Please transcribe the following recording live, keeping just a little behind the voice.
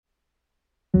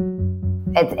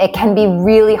it can be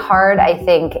really hard, I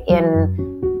think, in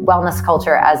wellness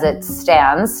culture as it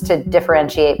stands to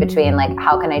differentiate between like,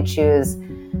 how can I choose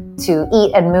to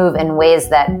eat and move in ways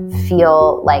that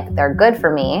feel like they're good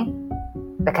for me?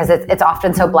 Because it's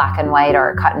often so black and white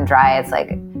or cut and dry. It's like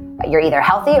you're either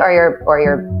healthy or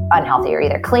you're unhealthy. You're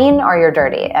either clean or you're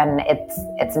dirty, and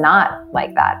it's not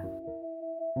like that.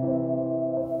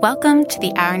 Welcome to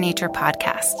the Our Nature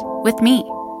podcast with me,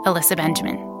 Alyssa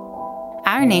Benjamin.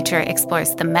 Our Nature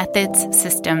explores the methods,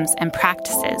 systems, and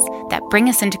practices that bring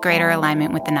us into greater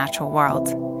alignment with the natural world.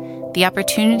 The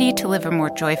opportunity to live a more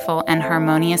joyful and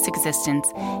harmonious existence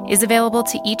is available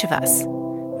to each of us,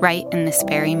 right in this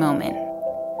very moment.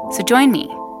 So join me,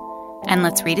 and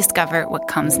let's rediscover what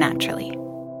comes naturally.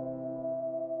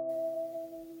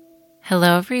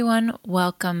 Hello, everyone.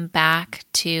 Welcome back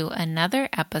to another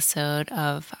episode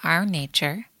of Our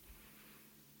Nature.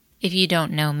 If you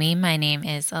don't know me, my name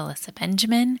is Alyssa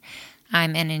Benjamin.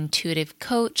 I'm an intuitive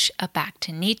coach, a back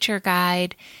to nature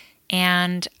guide,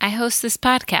 and I host this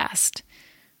podcast,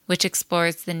 which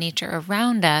explores the nature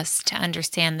around us to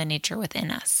understand the nature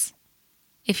within us.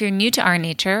 If you're new to Our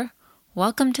Nature,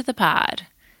 welcome to the pod.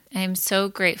 I am so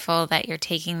grateful that you're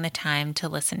taking the time to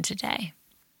listen today.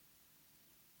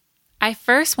 I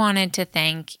first wanted to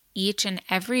thank each and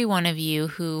every one of you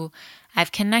who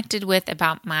I've connected with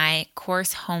about my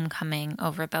course Homecoming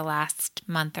over the last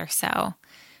month or so.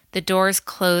 The doors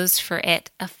closed for it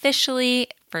officially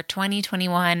for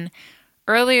 2021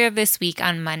 earlier this week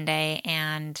on Monday,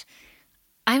 and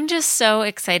I'm just so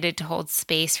excited to hold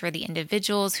space for the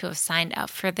individuals who have signed up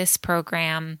for this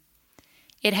program.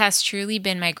 It has truly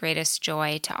been my greatest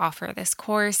joy to offer this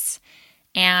course,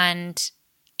 and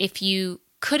if you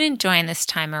couldn't join this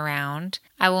time around,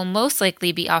 I will most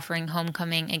likely be offering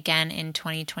Homecoming again in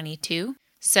 2022.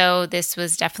 So this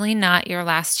was definitely not your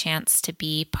last chance to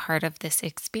be part of this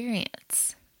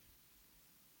experience.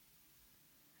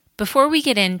 Before we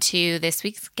get into this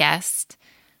week's guest,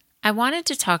 I wanted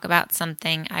to talk about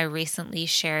something I recently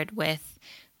shared with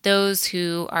those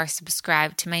who are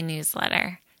subscribed to my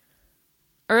newsletter.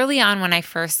 Early on when I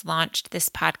first launched this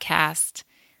podcast,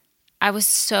 I was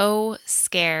so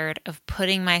scared of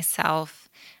putting myself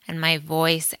and my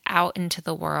voice out into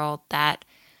the world that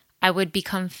I would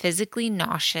become physically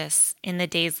nauseous in the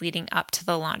days leading up to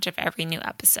the launch of every new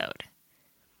episode.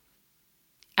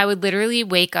 I would literally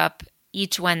wake up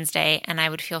each Wednesday and I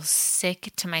would feel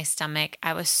sick to my stomach.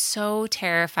 I was so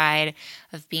terrified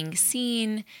of being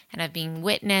seen and of being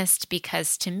witnessed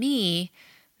because to me,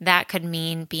 that could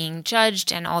mean being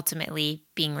judged and ultimately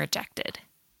being rejected.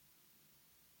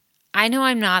 I know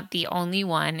I'm not the only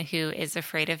one who is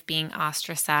afraid of being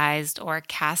ostracized or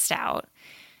cast out.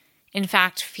 In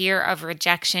fact, fear of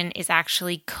rejection is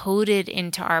actually coded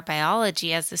into our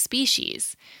biology as a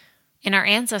species. In our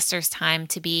ancestors' time,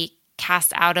 to be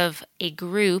cast out of a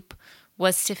group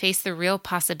was to face the real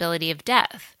possibility of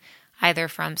death, either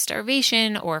from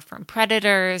starvation or from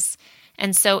predators.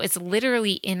 And so it's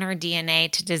literally in our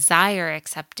DNA to desire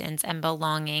acceptance and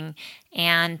belonging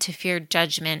and to fear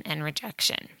judgment and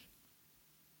rejection.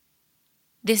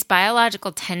 This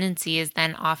biological tendency is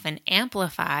then often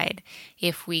amplified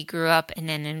if we grew up in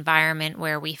an environment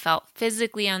where we felt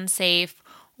physically unsafe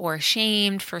or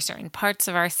shamed for certain parts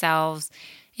of ourselves,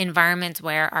 environments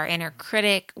where our inner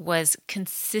critic was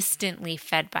consistently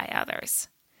fed by others.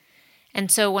 And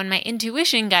so when my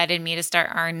intuition guided me to start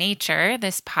Our Nature,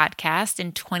 this podcast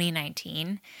in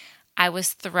 2019, I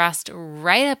was thrust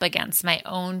right up against my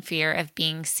own fear of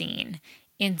being seen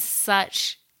in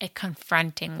such a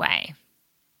confronting way.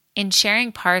 In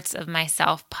sharing parts of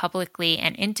myself publicly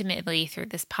and intimately through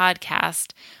this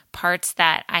podcast, parts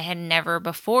that I had never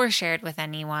before shared with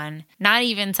anyone, not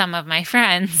even some of my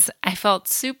friends, I felt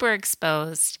super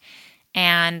exposed,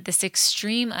 and this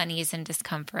extreme unease and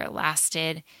discomfort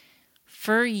lasted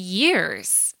for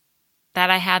years that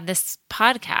I had this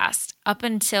podcast up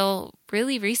until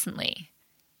really recently.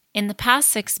 In the past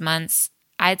 6 months,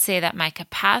 I'd say that my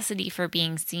capacity for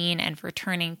being seen and for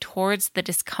turning towards the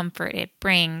discomfort it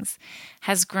brings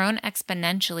has grown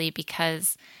exponentially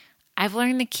because I've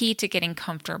learned the key to getting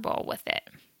comfortable with it.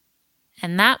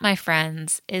 And that, my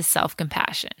friends, is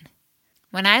self-compassion.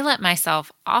 When I let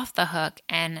myself off the hook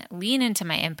and lean into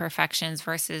my imperfections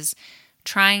versus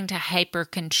trying to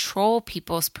hyper-control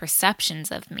people's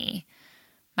perceptions of me,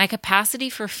 my capacity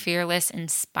for fearless,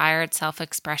 inspired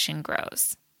self-expression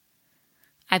grows.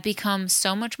 I've become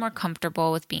so much more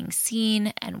comfortable with being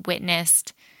seen and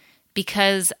witnessed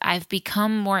because I've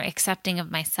become more accepting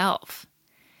of myself.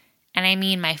 And I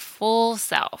mean my full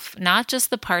self, not just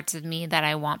the parts of me that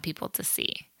I want people to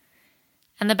see.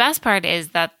 And the best part is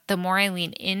that the more I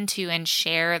lean into and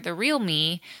share the real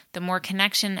me, the more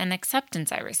connection and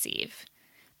acceptance I receive.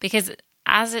 Because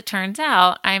as it turns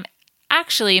out, I'm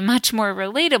actually much more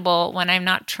relatable when I'm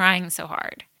not trying so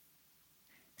hard.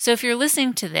 So if you're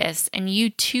listening to this and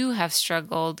you too have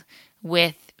struggled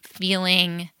with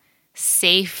feeling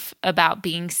safe about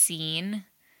being seen,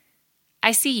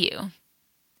 I see you.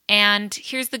 And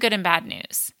here's the good and bad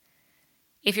news.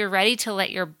 If you're ready to let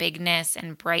your bigness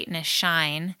and brightness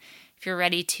shine, if you're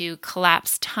ready to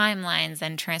collapse timelines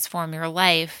and transform your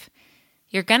life,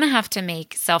 you're going to have to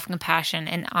make self-compassion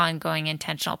an ongoing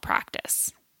intentional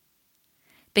practice.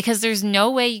 Because there's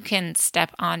no way you can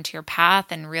step onto your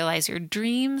path and realize your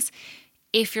dreams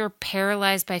if you're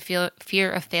paralyzed by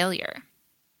fear of failure.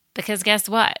 Because guess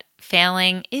what?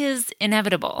 Failing is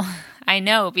inevitable. I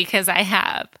know because I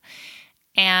have.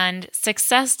 And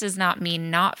success does not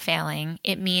mean not failing.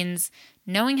 It means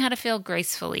knowing how to fail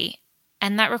gracefully.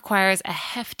 And that requires a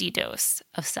hefty dose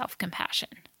of self-compassion.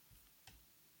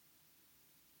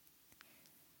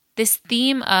 This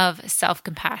theme of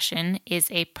self-compassion is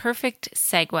a perfect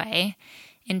segue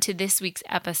into this week's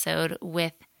episode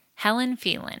with Helen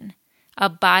Phelan, a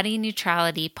body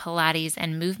neutrality Pilates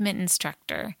and movement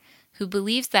instructor who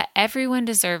believes that everyone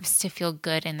deserves to feel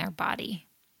good in their body.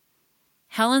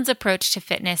 Helen's approach to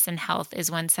fitness and health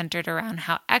is one centered around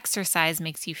how exercise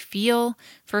makes you feel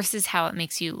versus how it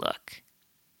makes you look.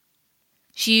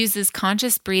 She uses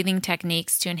conscious breathing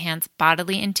techniques to enhance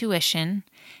bodily intuition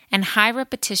and high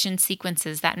repetition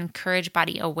sequences that encourage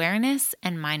body awareness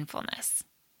and mindfulness.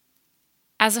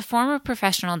 As a former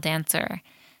professional dancer,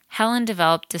 Helen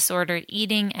developed disordered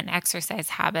eating and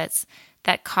exercise habits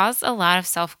that caused a lot of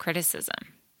self-criticism.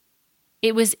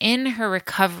 It was in her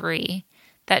recovery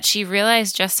that she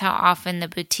realized just how often the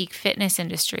boutique fitness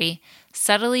industry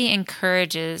subtly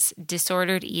encourages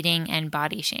disordered eating and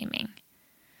body shaming.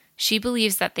 She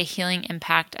believes that the healing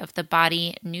impact of the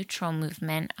body neutral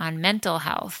movement on mental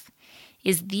health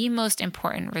is the most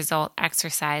important result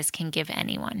exercise can give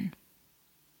anyone.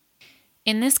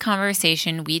 In this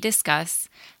conversation, we discuss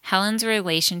Helen's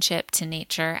relationship to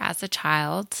nature as a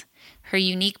child, her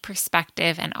unique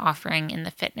perspective and offering in the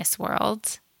fitness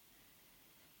world,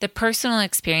 the personal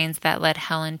experience that led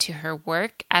Helen to her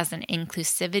work as an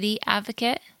inclusivity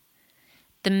advocate,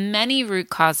 the many root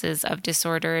causes of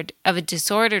a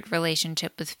disordered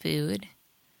relationship with food,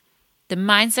 the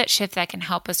mindset shift that can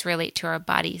help us relate to our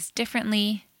bodies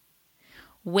differently,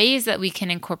 ways that we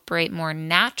can incorporate more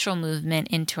natural movement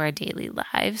into our daily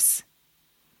lives,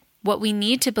 what we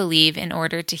need to believe in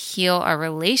order to heal our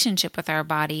relationship with our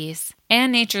bodies,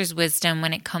 and nature's wisdom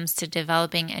when it comes to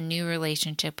developing a new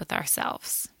relationship with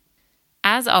ourselves.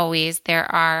 As always, there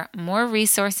are more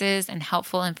resources and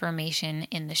helpful information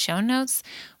in the show notes,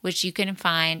 which you can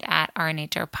find at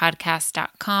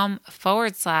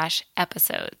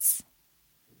ournaturepodcast.com/episodes.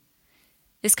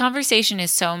 This conversation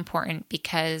is so important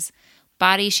because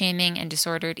body shaming and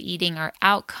disordered eating are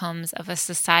outcomes of a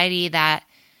society that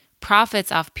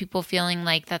profits off people feeling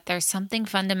like that there's something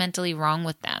fundamentally wrong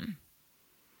with them.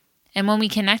 And when we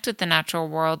connect with the natural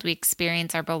world, we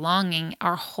experience our belonging,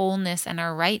 our wholeness, and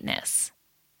our rightness.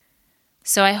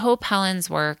 So I hope Helen's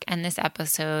work and this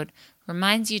episode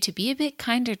reminds you to be a bit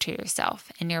kinder to yourself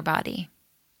and your body.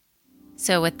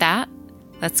 So with that,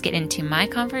 let's get into my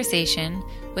conversation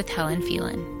with Helen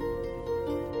Phelan.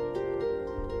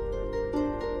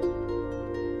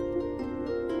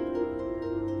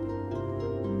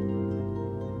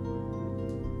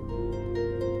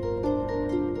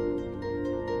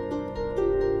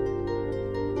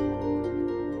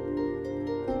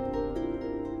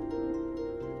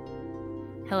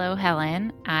 Hello,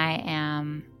 Helen. I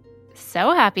am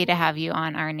so happy to have you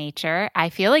on Our Nature. I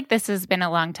feel like this has been a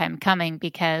long time coming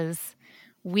because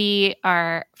we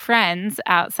are friends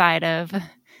outside of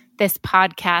this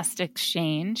podcast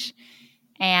exchange.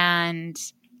 And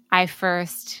I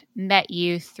first met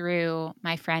you through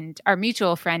our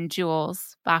mutual friend,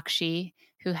 Jules Bakshi,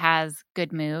 who has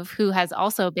Good Move, who has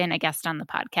also been a guest on the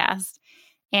podcast.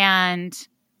 And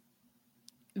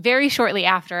very shortly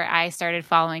after, I started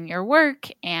following your work,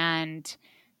 and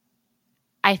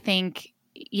I think,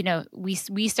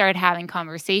 we started having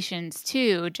conversations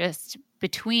too, just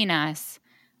between us,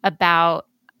 about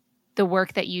the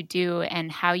work that you do and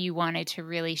how you wanted to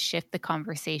really shift the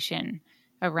conversation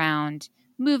around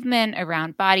movement,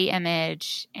 around body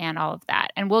image, and all of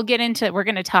that. And we're going to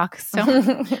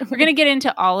get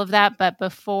into all of that, but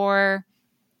before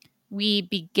we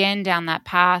begin down that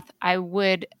path,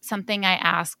 something I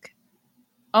ask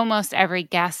almost every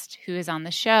guest who is on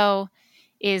the show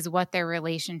is what their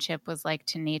relationship was like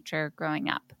to nature growing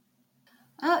up.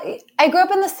 I grew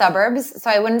up in the suburbs, so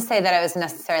I wouldn't say that I was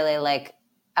necessarily like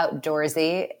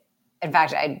outdoorsy. In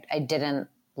fact, I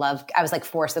was like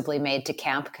forcibly made to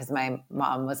camp because my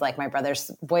mom was like my brother's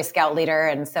Boy Scout leader.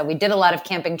 And so we did a lot of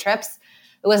camping trips.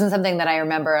 It wasn't something that I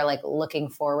remember like looking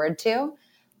forward to.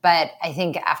 But I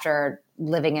think after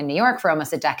living in New York for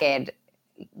almost a decade,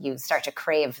 you start to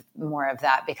crave more of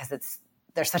that because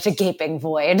there's such a gaping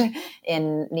void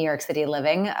in New York City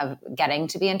living of getting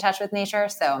to be in touch with nature.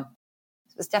 So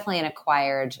it was definitely an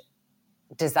acquired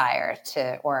desire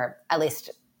or at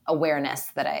least awareness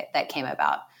that came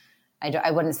about.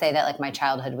 I wouldn't say that like my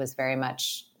childhood was very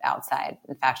much outside.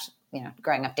 In fact,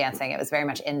 growing up dancing, it was very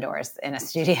much indoors in a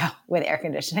studio with air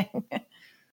conditioning.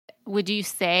 Would you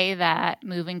say that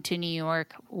moving to New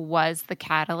York was the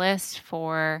catalyst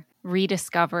for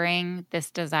rediscovering this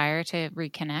desire to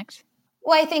reconnect?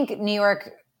 Well, I think New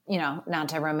York, not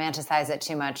to romanticize it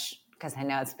too much because I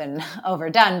know it's been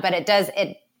overdone, but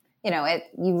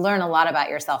you learn a lot about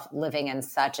yourself living in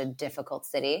such a difficult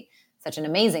city, such an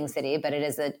amazing city, but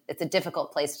it's a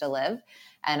difficult place to live.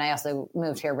 And I also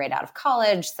moved here right out of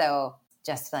college. So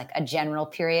just like a general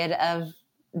period of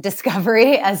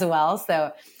discovery as well.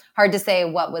 So hard to say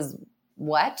what was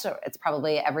what. It's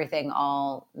probably everything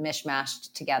all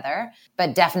mishmashed together,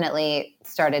 but definitely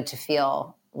started to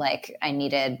feel like I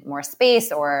needed more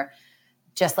space, or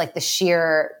just like the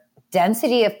sheer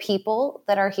density of people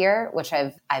that are here, which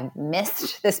I've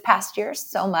missed this past year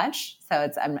so much. So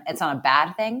it's not a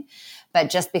bad thing, but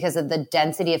just because of the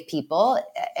density of people,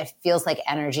 it feels like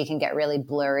energy can get really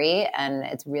blurry, and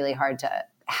it's really hard to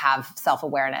have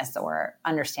self-awareness or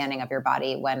understanding of your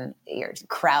body when you're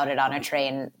crowded on a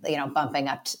train, bumping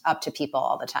up to people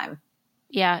all the time.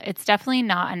 Yeah, it's definitely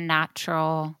not a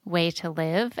natural way to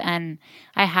live. And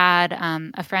I had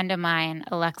a friend of mine,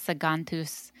 Alexa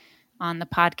Gantus, on the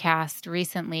podcast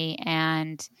recently,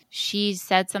 and she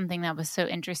said something that was so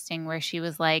interesting where she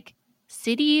was like,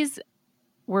 cities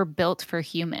were built for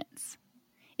humans.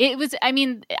 It was,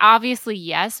 obviously,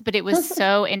 yes, but it was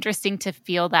so interesting to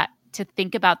feel that, to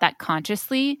think about that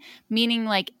consciously, meaning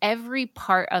like every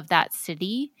part of that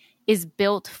city is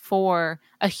built for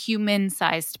a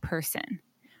human-sized person.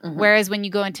 Mm-hmm. Whereas when you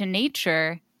go into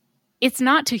nature, it's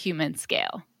not to human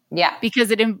scale. Yeah.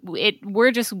 Because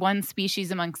we're just one species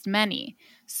amongst many.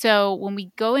 So when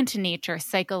we go into nature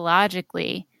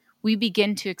psychologically, we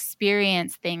begin to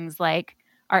experience things like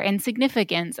our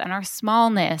insignificance and our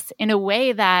smallness in a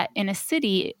way that in a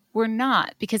city we're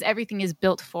not, because everything is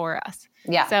built for us.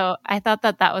 Yeah. So I thought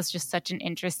that was just such an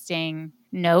interesting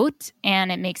note,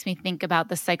 and it makes me think about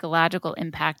the psychological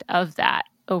impact of that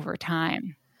over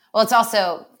time. Well, it's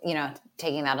also,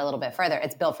 taking that a little bit further,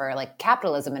 it's built for like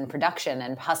capitalism and production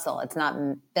and hustle. It's not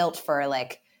built for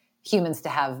like humans to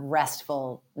have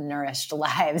restful, nourished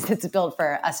lives. It's built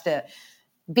for us to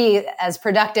be as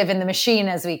productive in the machine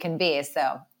as we can be.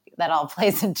 So that all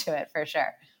plays into it for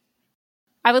sure.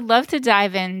 I would love to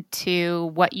dive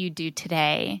into what you do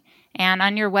today. And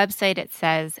on your website, it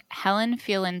says, Helen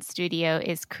Phelan Studio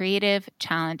is creative,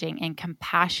 challenging, and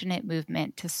compassionate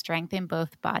movement to strengthen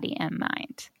both body and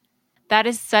mind. That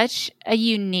is such a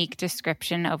unique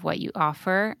description of what you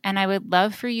offer. And I would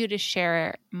love for you to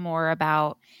share more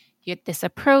about this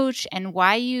approach and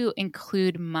why you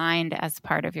include mind as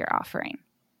part of your offering,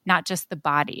 not just the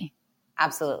body.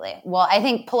 Absolutely. Well, I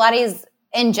think Pilates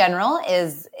in general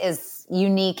is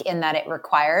unique in that it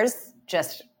requires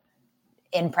just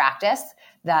in practice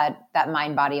that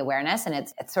mind-body awareness. And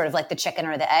it's sort of like the chicken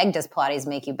or the egg. Does Pilates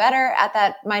make you better at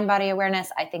that mind-body awareness?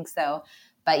 I think so.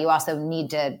 But you also need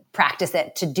to practice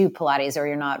it to do Pilates, or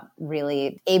you're not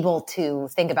really able to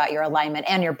think about your alignment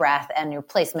and your breath and your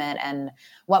placement and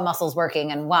what muscle's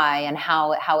working and why and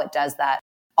how it does that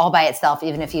all by itself.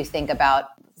 Even if you think about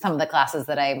some of the classes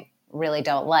that I really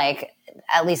don't like,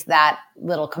 at least that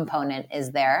little component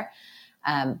is there.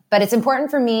 But it's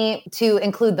important for me to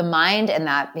include the mind in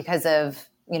that because of,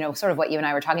 sort of what you and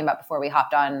I were talking about before we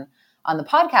hopped on the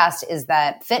podcast, is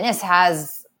that fitness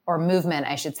or movement,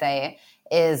 I should say,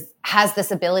 has this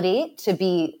ability to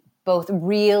be both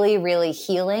really, really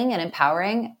healing and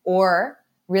empowering, or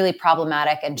really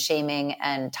problematic and shaming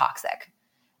and toxic.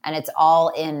 And it's all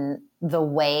in the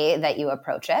way that you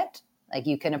approach it. Like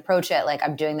you can approach it like,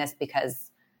 I'm doing this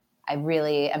because I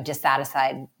really am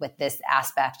dissatisfied with this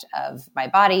aspect of my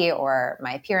body or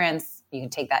my appearance. You can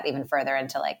take that even further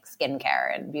into like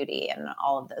skincare and beauty and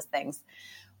all of those things.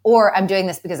 Or I'm doing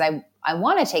this because I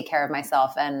want to take care of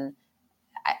myself, and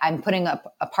I'm putting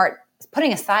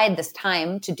aside this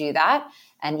time to do that.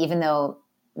 And even though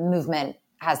movement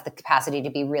has the capacity to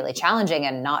be really challenging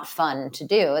and not fun to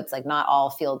do, it's like not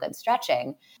all feel good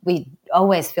stretching. We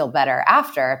always feel better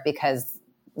after because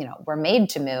we're made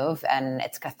to move, and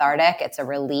it's cathartic. It's a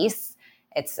release.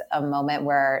 It's a moment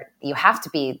where you have to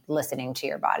be listening to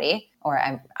your body. Or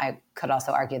I could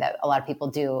also argue that a lot of people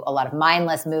do a lot of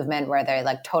mindless movement where they're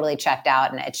like totally checked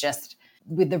out. And it's just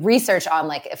with the research on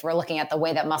like, if we're looking at the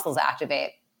way that muscles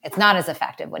activate, it's not as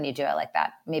effective when you do it like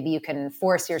that. Maybe you can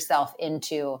force yourself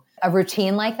into a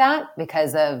routine like that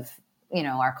because of,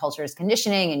 our culture's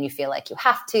conditioning, and you feel like you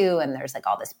have to, and there's like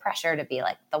all this pressure to be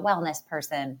like the wellness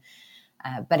person.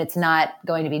 But it's not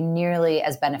going to be nearly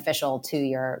as beneficial to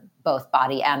your both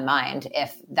body and mind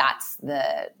if that's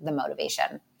the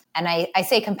motivation. And I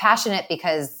say compassionate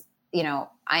because,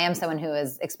 I am someone who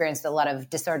has experienced a lot of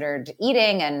disordered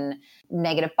eating and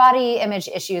negative body image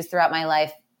issues throughout my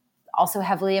life, also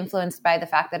heavily influenced by the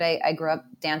fact that I grew up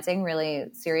dancing really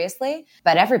seriously.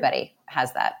 But everybody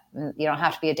has that. You don't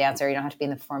have to be a dancer. You don't have to be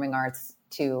in the performing arts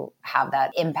to have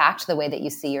that impact the way that you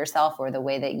see yourself or the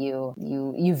way that you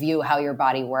view how your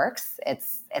body works.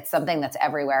 It's something that's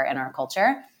everywhere in our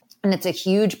culture. And it's a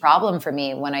huge problem for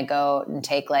me when I go and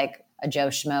take like a Joe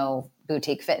Schmo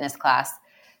boutique fitness class,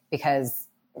 because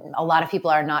a lot of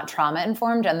people are not trauma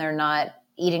informed and they're not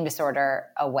eating disorder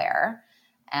aware.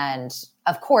 And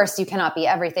of course, you cannot be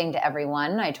everything to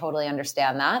everyone. I totally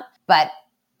understand that. But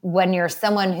when you're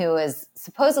someone who is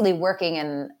supposedly working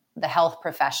in the health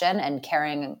profession and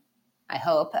caring, I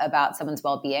hope, about someone's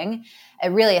well-being, it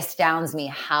really astounds me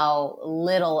how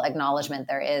little acknowledgement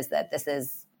there is that this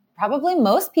is probably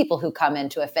most people who come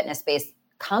into a fitness space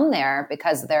come there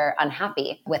because they're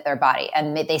unhappy with their body,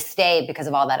 and they stay because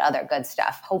of all that other good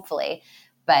stuff, hopefully.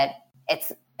 But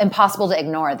it's impossible to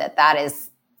ignore that is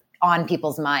on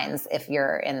people's minds if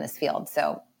you're in this field.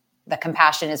 So the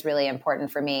compassion is really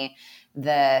important for me.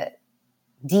 The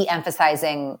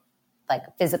de-emphasizing like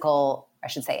physical, I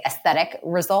should say, aesthetic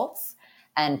results,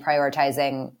 and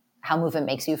prioritizing how movement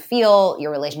makes you feel,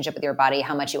 your relationship with your body,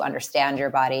 how much you understand your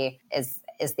body is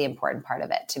the important part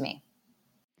of it to me.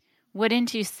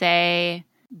 Wouldn't you say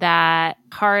that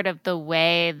part of the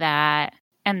way that,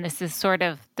 and this is sort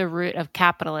of the root of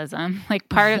capitalism, like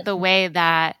part of the way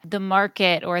that the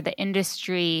market or the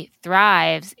industry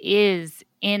thrives is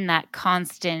in that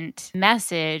constant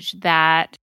message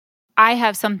that I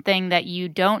have something that you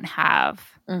don't have.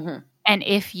 Mm-hmm. And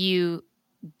if you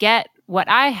get what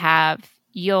I have,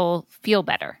 you'll feel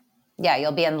better. Yeah,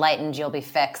 you'll be enlightened, you'll be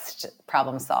fixed,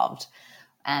 problem solved.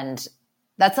 And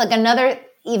that's like another,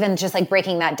 even just like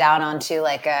breaking that down onto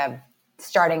like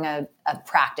starting a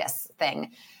practice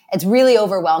thing. It's really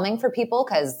overwhelming for people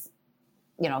because,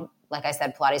 like I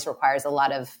said, Pilates requires a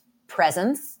lot of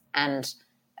presence. And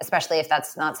especially if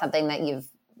that's not something that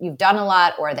you've done a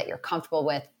lot or that you're comfortable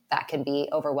with, that can be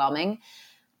overwhelming.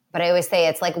 But I always say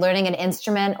it's like learning an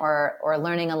instrument or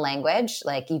learning a language.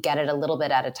 Like you get it a little bit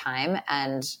at a time.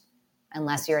 And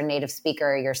unless you're a native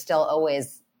speaker, you're still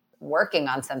always working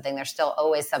on something. There's still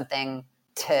always something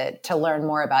to learn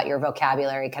more about. Your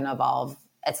vocabulary can evolve,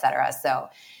 et cetera. So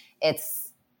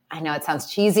I know it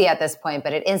sounds cheesy at this point,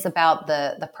 but it is about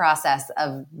the process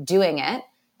of doing it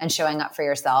and showing up for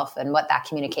yourself and what that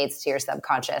communicates to your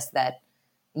subconscious, that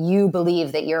you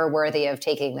believe that you're worthy of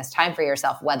taking this time for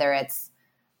yourself, whether it's,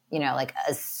 like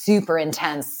a super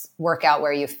intense workout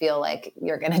where you feel like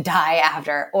you're going to die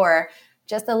after, or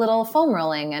just a little foam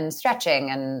rolling and stretching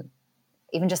and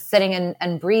even just sitting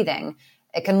and breathing.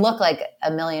 It can look like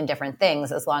a million different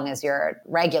things as long as you're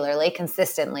regularly,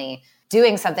 consistently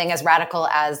doing something as radical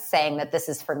as saying that this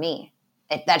is for me.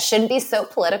 That shouldn't be so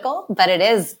political, but it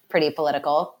is pretty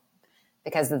political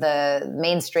because the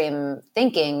mainstream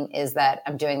thinking is that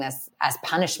I'm doing this as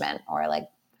punishment, or like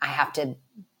I have to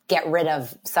get rid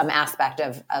of some aspect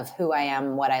of who I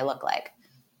am, what I look like.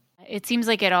 It seems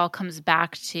like it all comes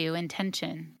back to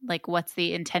intention. Like, what's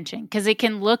the intention? Because it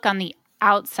can look on the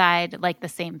outside like the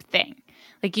same thing.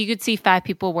 Like you could see 5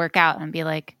 people work out and be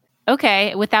like,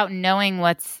 okay, without knowing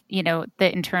what's, the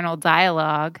internal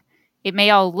dialogue, it may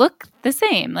all look the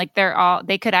same. Like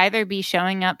they could either be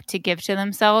showing up to give to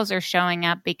themselves or showing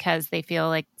up because they feel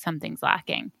like something's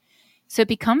lacking. So it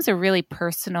becomes a really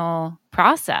personal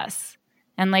process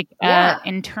and like an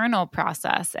internal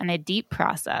process and a deep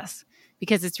process,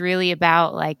 because it's really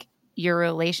about like your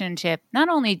relationship, not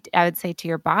only I would say to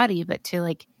your body, but to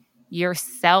like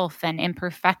yourself and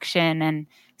imperfection, and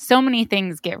so many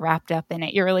things get wrapped up in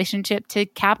it. Your relationship to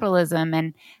capitalism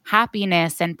and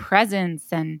happiness and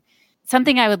presence. And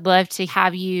something I would love to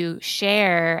have you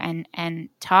share and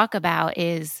talk about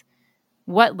is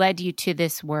what led you to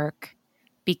this work,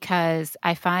 because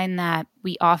I find that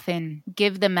we often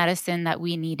give the medicine that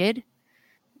we needed.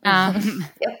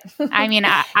 I mean,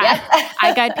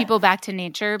 I guide people back to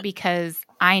nature because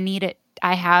I need it.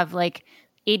 I have like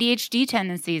ADHD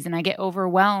tendencies and I get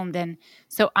overwhelmed. And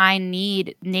so I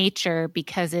need nature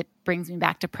because it brings me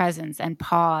back to presence and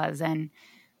pause. And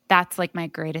that's like my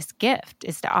greatest gift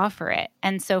is to offer it.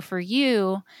 And so for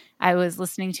you, I was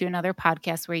listening to another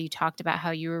podcast where you talked about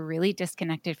how you were really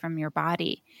disconnected from your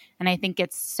body. And I think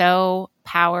it's so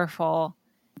powerful.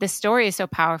 This story is so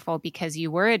powerful because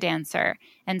you were a dancer.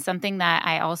 And something that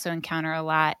I also encounter a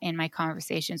lot in my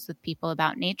conversations with people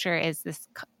about nature is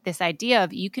this idea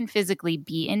of you can physically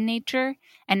be in nature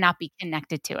and not be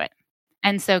connected to it.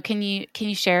 And so can you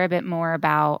share a bit more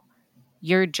about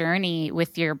your journey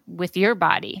with your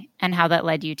body and how that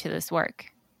led you to this work?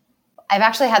 I've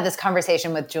actually had this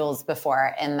conversation with Jules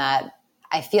before, in that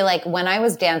I feel like when I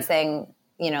was dancing,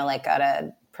 like at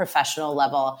a professional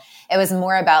level, it was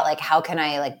more about like, how can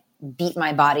I like beat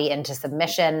my body into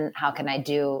submission? How can I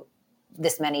do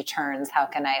this many turns? How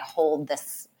can I hold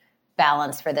this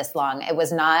balance for this long? There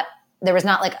was not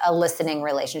like a listening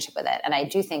relationship with it. And I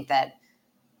do think that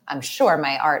I'm sure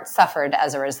my art suffered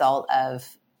as a result of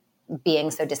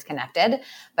being so disconnected,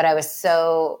 but I was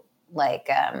so like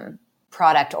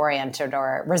product oriented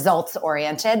or results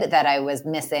oriented that I was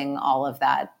missing all of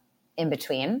that in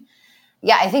between.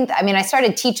 Yeah, I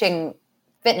started teaching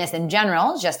fitness in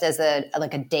general just as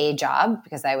a day job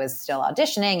because I was still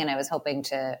auditioning and I was hoping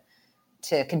to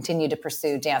continue to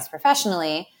pursue dance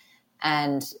professionally.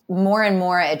 And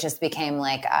more it just became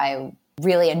like I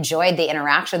really enjoyed the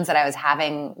interactions that I was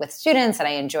having with students, and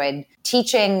I enjoyed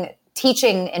teaching.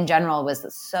 Teaching in general was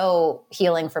so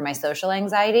healing for my social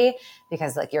anxiety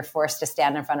because like you're forced to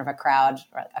stand in front of a crowd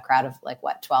of like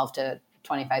 12 to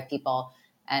 25 people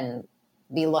and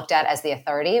be looked at as the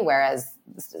authority. Whereas,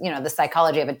 the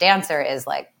psychology of a dancer is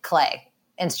like clay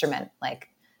instrument. Like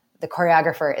the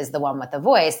choreographer is the one with the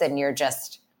voice and you're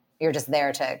just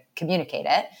there to communicate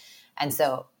it. And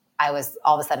so I was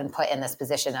all of a sudden put in this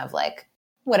position of like,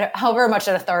 however much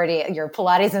an authority your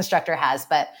Pilates instructor has,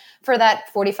 but for that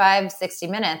 45, 60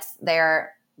 minutes,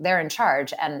 they're in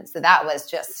charge. And so that was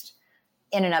just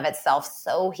in and of itself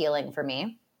so healing for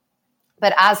me.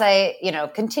 But as I,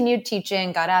 continued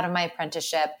teaching, got out of my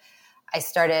apprenticeship, I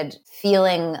started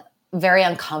feeling very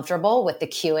uncomfortable with the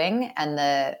cueing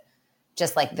and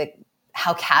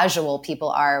how casual people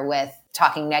are with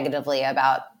talking negatively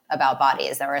about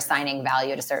bodies or assigning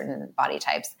value to certain body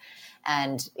types.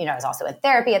 And, I was also in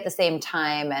therapy at the same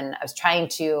time, and I was trying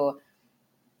to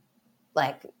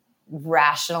like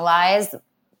rationalize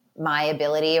my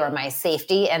ability or my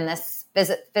safety in this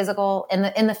physical, in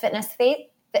the fitness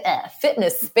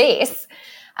space,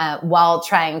 while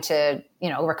trying to,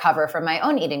 recover from my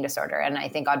own eating disorder. And I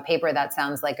think on paper, that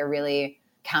sounds like a really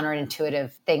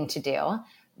counterintuitive thing to do.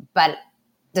 But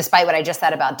despite what I just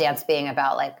said about dance being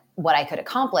about like what I could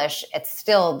accomplish, it's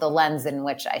still the lens in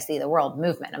which I see the world,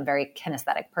 movement. I'm a very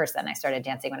kinesthetic person. I started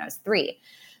dancing when I was 3.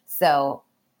 So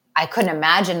I couldn't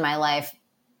imagine my life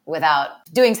without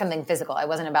doing something physical. I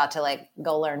wasn't about to like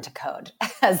go learn to code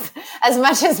as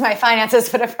much as my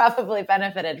finances would have probably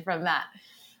benefited from that.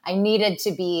 I needed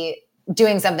to be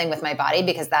doing something with my body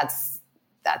because that's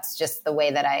just the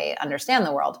way that I understand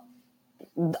the world.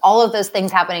 All of those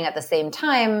things happening at the same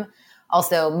time.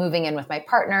 Also moving in with my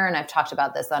partner, and I've talked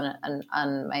about this on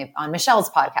Michelle's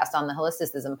podcast, on the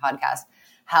Holisticism podcast,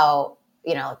 how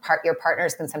your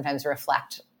partners can sometimes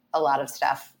reflect a lot of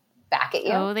stuff back at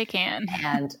you. Oh, they can.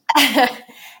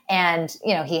 And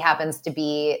he happens to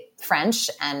be French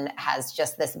and has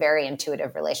just this very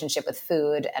intuitive relationship with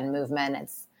food and movement.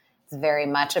 It's very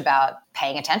much about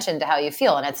paying attention to how you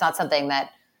feel, and it's not something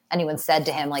that anyone said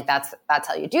to him, like, that's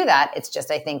how you do that. It's just,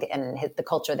 I think in the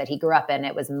culture that he grew up in,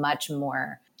 it was much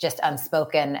more just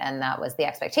unspoken. And that was the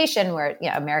expectation, where,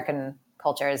 American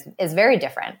culture is very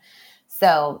different.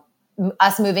 So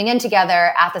us moving in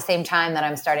together at the same time that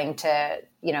I'm starting to,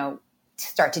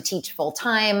 start to teach full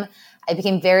time, I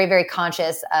became very, very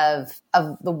conscious of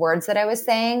the words that I was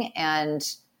saying. And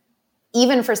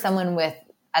even for someone with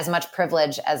as much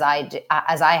privilege as I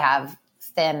have,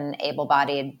 thin,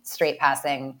 able-bodied,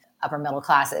 straight-passing, upper middle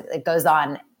class, it goes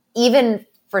on. Even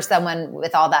for someone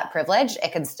with all that privilege,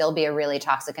 it can still be a really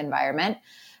toxic environment.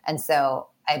 And so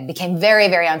I became very,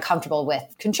 very uncomfortable with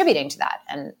contributing to that.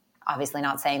 And obviously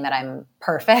not saying that I'm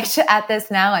perfect at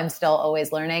this now. I'm still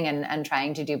always learning and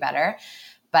trying to do better.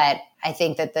 But I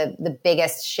think that the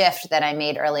biggest shift that I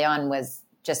made early on was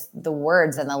just the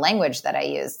words and the language that I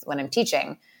use when I'm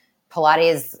teaching.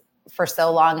 Pilates for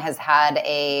so long has had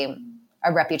a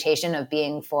reputation of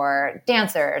being for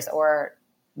dancers or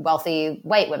wealthy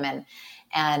white women.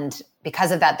 And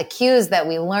because of that, the cues that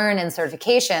we learn in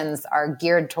certifications are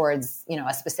geared towards,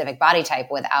 a specific body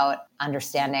type without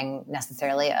understanding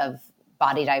necessarily of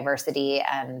body diversity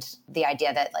and the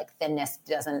idea that like thinness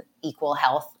doesn't equal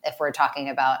health if we're talking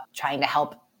about trying to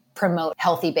help promote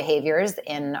healthy behaviors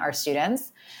in our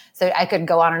students. So I could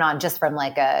go on and on just from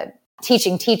like a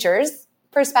teaching teachers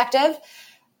perspective.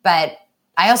 But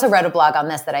I also wrote a blog on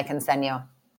this that I can send you.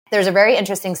 There's a very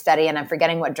interesting study, and I'm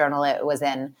forgetting what journal it was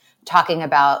in, talking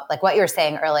about like what you were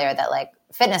saying earlier, that like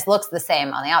fitness looks the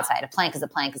same on the outside. A plank is a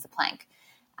plank is a plank.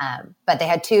 But they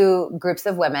had two groups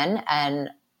of women, and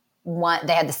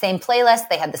they had the same playlist.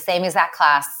 They had the same exact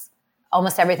class.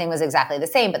 Almost everything was exactly the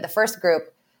same. But the first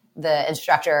group, the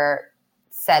instructor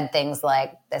said things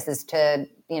like, this is to,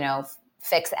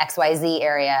 fix XYZ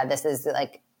area. This is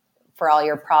like for all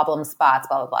your problem spots,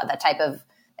 blah, blah, blah. That type of,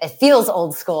 it feels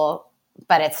old school,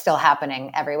 but it's still happening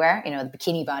everywhere, the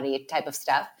bikini body type of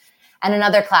stuff. And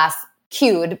another class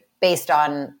cued based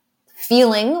on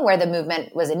feeling where the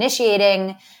movement was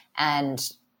initiating and,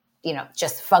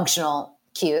 just functional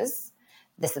cues.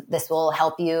 This will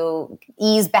help you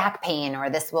ease back pain, or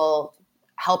this will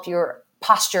help your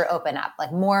posture open up,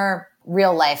 like more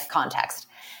real life context.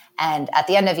 And at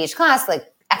the end of each class, like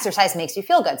exercise makes you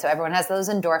feel good. So everyone has those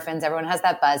endorphins, everyone has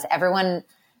that buzz, everyone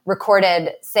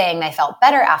recorded saying they felt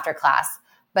better after class.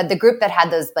 But the group that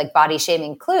had those like body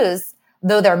shaming clues,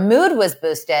 though their mood was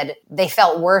boosted, they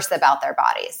felt worse about their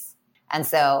bodies. And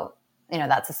so,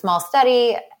 that's a small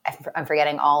study. I'm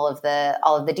forgetting all of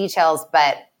the details,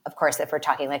 but of course, if we're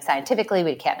talking like scientifically,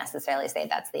 we can't necessarily say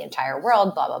that's the entire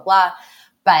world, blah, blah, blah.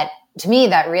 But to me,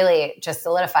 that really just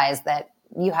solidifies that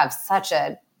you have such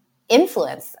a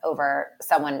influence over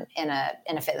someone in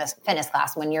a fitness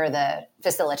class when you're the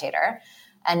facilitator.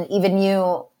 And even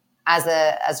you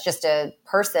as just a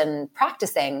person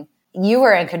practicing, you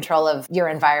are in control of your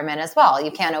environment as well.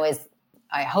 You can't always,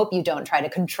 I hope you don't try to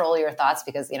control your thoughts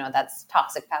because, that's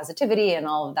toxic positivity and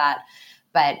all of that.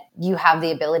 But you have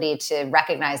the ability to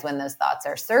recognize when those thoughts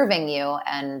are serving you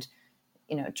and,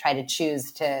 try to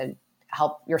choose to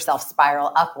help yourself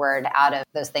spiral upward out of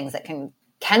those things that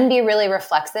can be really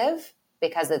reflexive,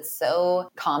 because it's so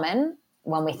common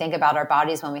when we think about our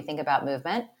bodies, when we think about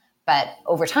movement. But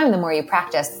over time, the more you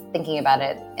practice thinking about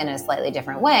it in a slightly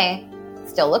different way, it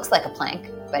still looks like a plank,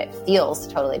 but it feels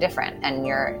totally different. And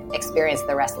your experience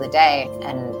the rest of the day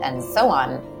and so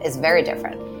on is very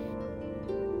different.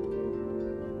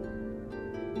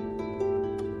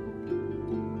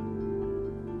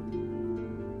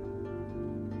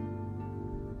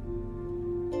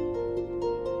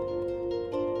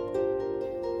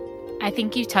 I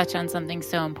think you touch on something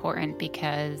so important,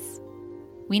 because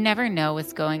we never know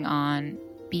what's going on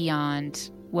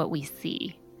beyond what we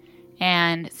see.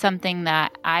 And something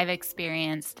that I've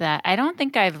experienced that I don't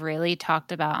think I've really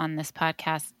talked about on this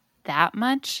podcast that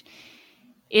much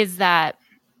is that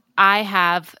I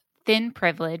have thin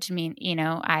privilege. I mean,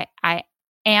 I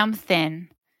am thin,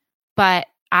 but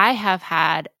I have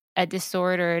had a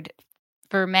disordered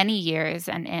for many years,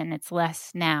 and it's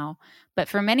less now, but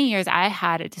for many years, I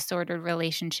had a disordered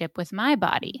relationship with my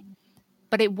body.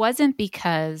 But it wasn't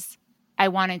because I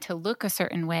wanted to look a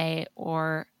certain way,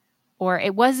 or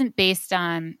it wasn't based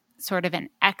on sort of an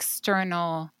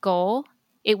external goal.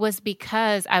 It was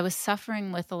because I was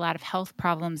suffering with a lot of health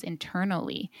problems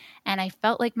internally, and I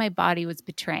felt like my body was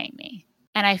betraying me.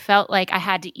 And I felt like I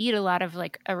had to eat a lot of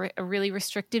like a really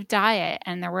restrictive diet.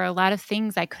 And there were a lot of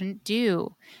things I couldn't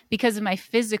do because of my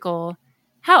physical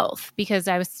health, because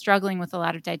I was struggling with a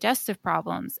lot of digestive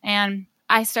problems. And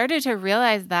I started to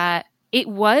realize that it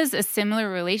was a similar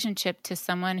relationship to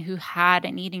someone who had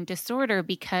an eating disorder,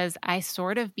 because I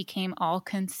sort of became all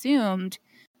consumed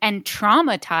and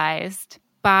traumatized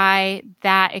by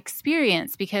that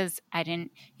experience, because I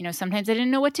didn't, sometimes I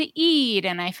didn't know what to eat,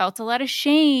 and I felt a lot of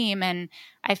shame, and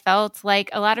I felt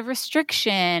like a lot of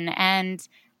restriction, and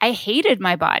I hated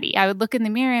my body. I would look in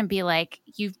the mirror and be like,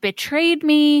 you've betrayed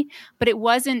me, but it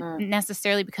wasn't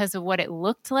necessarily because of what it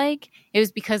looked like. It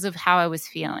was because of how I was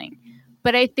feeling.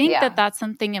 But I think that that's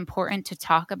something important to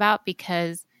talk about,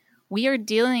 because we are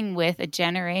dealing with a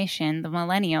generation, the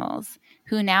millennials,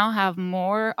 who now have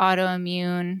more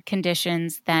autoimmune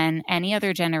conditions than any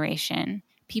other generation.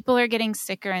 People are getting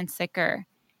sicker and sicker.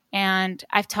 And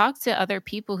I've talked to other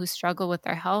people who struggle with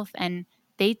their health, and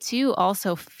they too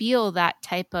also feel that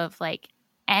type of like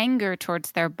anger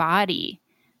towards their body,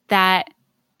 that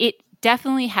it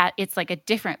definitely it's like a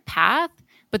different path,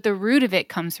 but the root of it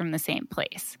comes from the same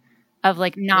place of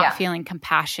like not feeling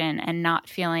compassion and not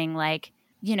feeling like,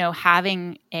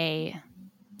 having a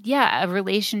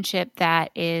relationship that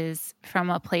is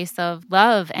from a place of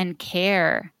love and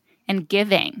care and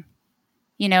giving.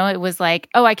 It was like,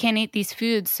 oh, I can't eat these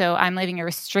foods, so I'm living a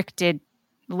restricted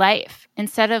life,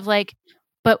 instead of like,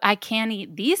 but I can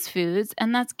eat these foods,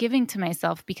 and that's giving to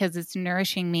myself because it's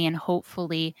nourishing me and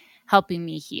hopefully helping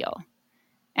me heal.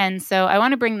 And so I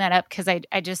want to bring that up because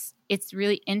I just, it's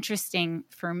really interesting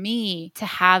for me to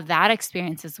have that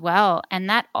experience as well. And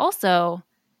that also,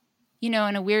 in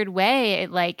a weird way,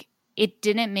 it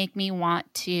didn't make me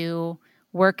want to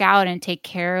work out and take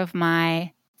care of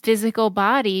my physical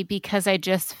body because I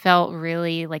just felt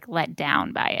really let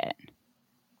down by it.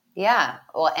 Yeah.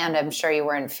 Well, and I'm sure you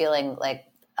weren't feeling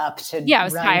up to I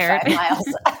was run tired. 5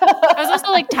 miles. I was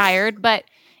also tired, but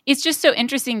it's just so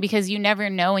interesting because you never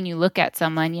know when you look at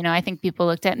someone. I think people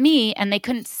looked at me and they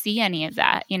couldn't see any of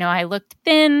that. I looked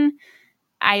thin.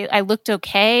 I looked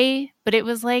okay, but it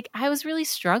was I was really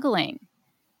struggling.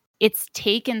 It's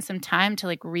taken some time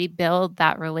to rebuild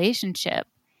that relationship.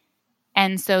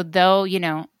 And so though,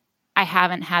 I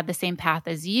haven't had the same path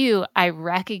as you, I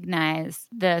recognize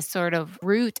the sort of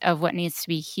root of what needs to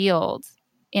be healed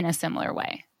in a similar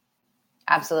way.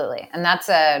 Absolutely. And that's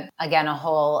again, a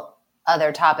whole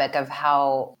other topic of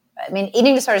how,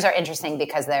 eating disorders are interesting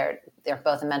because they're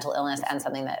both a mental illness and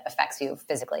something that affects you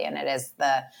physically. And it is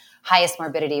the highest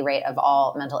morbidity rate of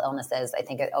all mental illnesses. I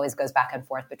think it always goes back and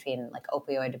forth between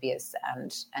opioid abuse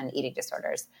and eating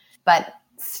disorders. But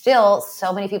still,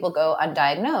 so many people go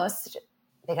undiagnosed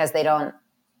because they don't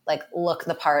look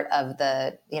the part of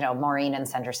the, Maureen in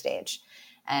Center Stage.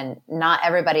 And not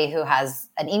everybody who has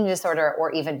an eating disorder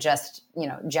or even just,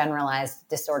 generalized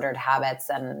disordered habits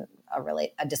and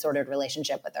a disordered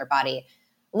relationship with their body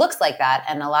looks like that.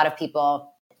 And a lot of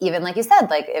people, even like you said,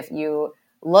 if you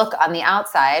look on the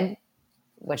outside,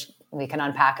 which we can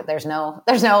unpack, there's no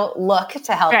look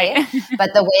to healthy, right.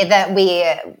 But the way that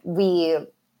we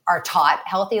are taught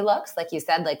healthy looks, like you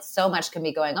said, so much can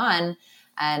be going on.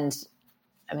 And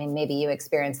maybe you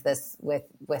experience this with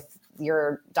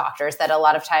your doctors, that a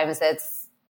lot of times it's,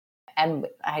 and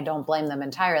I don't blame them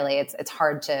entirely, it's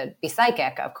hard to be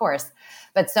psychic, of course,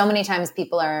 but so many times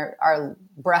people are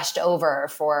brushed over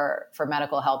for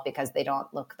medical help because they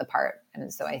don't look the part.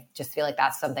 And so I just feel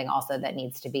that's something also that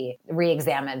needs to be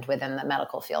re-examined within the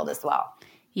medical field as well.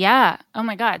 Yeah. Oh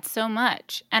my God, so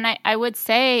much. And I would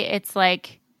say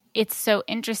it's so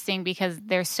interesting because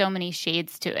there's so many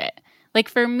shades to it.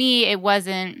 For me,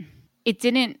 it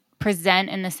didn't present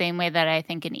in the same way that I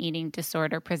think an eating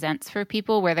disorder presents for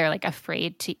people, where they're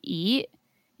afraid to eat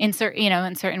in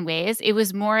certain ways. It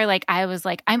was more I was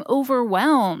I'm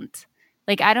overwhelmed.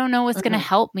 I don't know what's going to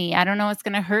help me. I don't know what's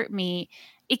going to hurt me.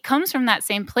 It comes from that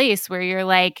same place where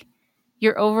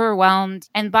you're overwhelmed.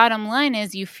 And bottom line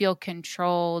is you feel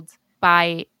controlled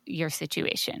by your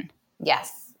situation.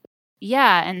 Yes.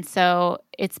 Yeah. And so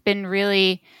it's been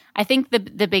really, I think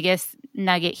the biggest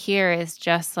nugget here is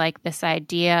just this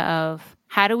idea of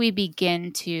how do we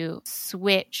begin to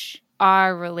switch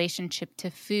our relationship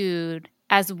to food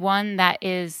as one that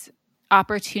is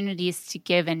opportunities to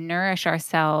give and nourish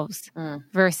ourselves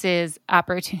versus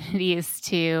opportunities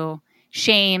to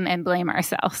shame and blame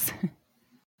ourselves.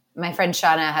 My friend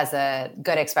Shauna has a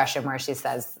good expression where she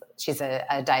says, she's a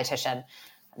dietitian,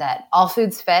 that all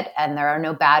foods fit and there are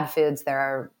no bad foods. There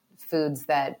are foods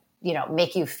that,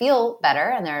 make you feel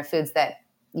better. And there are foods that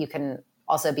you can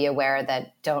also be aware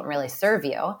that don't really serve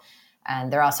you.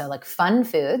 And they're also fun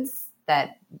foods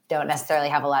that don't necessarily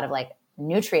have a lot of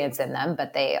nutrients in them,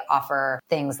 but they offer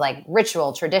things like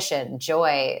ritual, tradition,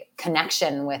 joy,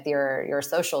 connection with your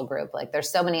social group.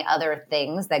 There's so many other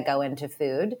things that go into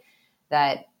food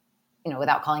that,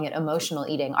 without calling it emotional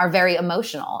eating, are very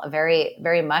emotional, a very,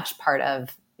 very much part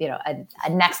of, a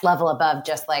next level above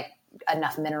just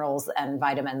enough minerals and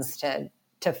vitamins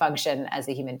to function as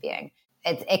a human being.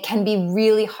 It can be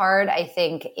really hard, I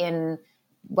think, in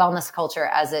wellness culture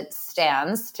as it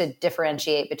stands to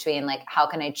differentiate between how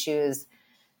can I choose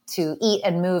to eat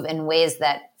and move in ways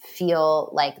that feel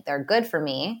like they're good for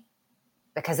me,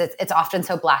 because it's often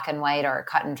so black and white or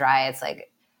cut and dry. It's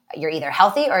you're either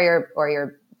healthy or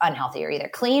you're unhealthy. You're either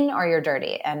clean or you're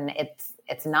dirty, and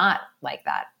it's not like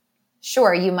that.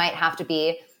 Sure, you might have to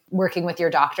be working with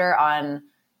your doctor on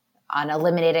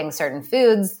eliminating certain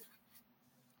foods.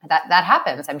 That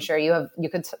happens. I'm sure you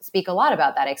could speak a lot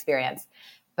about that experience,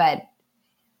 but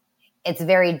it's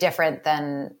very different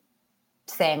than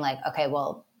saying okay,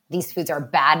 well, these foods are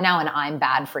bad now and I'm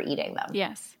bad for eating them.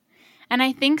 Yes. And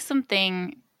I think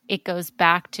something it goes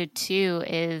back to too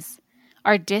is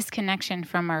our disconnection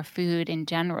from our food in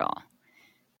general.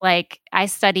 I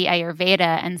study Ayurveda,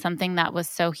 and something that was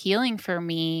so healing for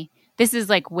me, this is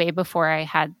way before I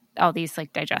had all these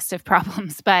digestive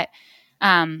problems, but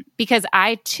because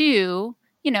I too,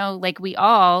 we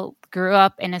all grew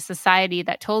up in a society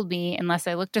that told me unless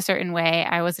I looked a certain way,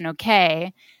 I wasn't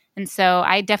okay. And so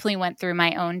I definitely went through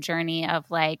my own journey of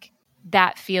like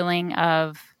that feeling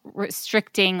of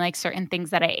restricting like certain things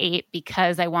that I ate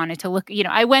because I wanted to look,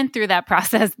 I went through that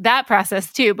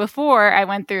process too before I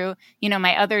went through,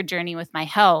 my other journey with my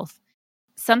health.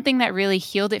 Something that really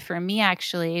healed it for me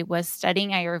actually was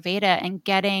studying Ayurveda and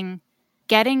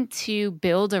getting to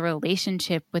build a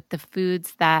relationship with the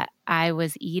foods that I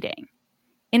was eating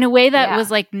in a way that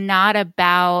was like not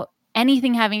about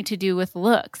anything having to do with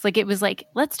looks. Like it was like,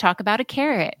 let's talk about a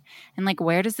carrot and like,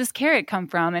 where does this carrot come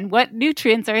from and what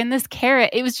nutrients are in this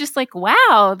carrot? It was just like,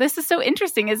 wow, this is so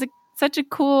interesting. It's such a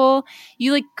cool,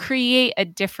 you like create a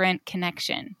different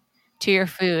connection to your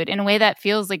food in a way that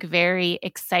feels like very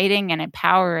exciting and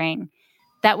empowering.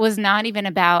 That was not even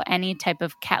about any type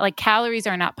of calories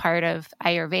are not part of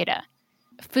Ayurveda.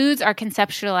 Foods are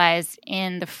conceptualized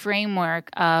in the framework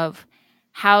of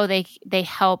how they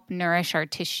help nourish our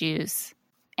tissues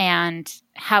and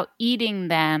how eating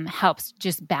them helps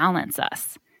just balance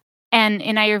us. And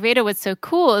in Ayurveda, what's so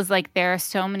cool is like there are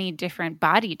so many different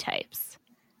body types.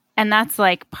 And that's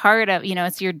like part of,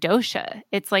 it's your dosha.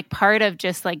 It's like part of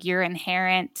just like your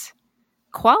inherent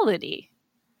quality.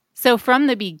 So from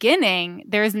the beginning,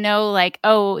 there's no like,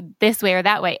 oh, this way or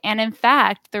that way. And in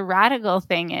fact, the radical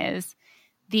thing is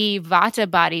the Vata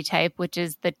body type, which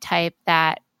is the type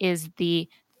that is the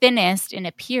thinnest in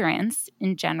appearance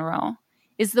in general,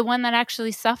 is the one that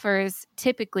actually suffers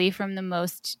typically from the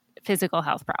most physical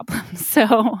health problems.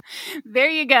 So there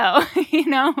you go.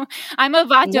 I'm a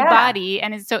Vata body,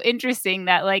 and it's so interesting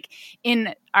that like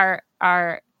in our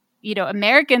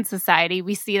American society,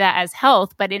 we see that as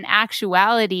health, but in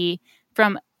actuality,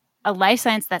 from a life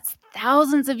science that's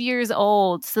thousands of years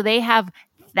old, so they have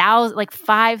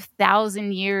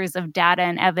 5,000 years of data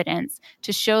and evidence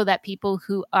to show that people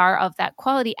who are of that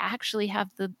quality actually have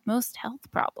the most health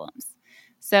problems.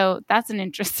 So that's an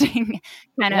interesting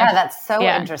kind of... Yeah, that's so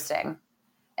interesting.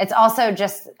 It's also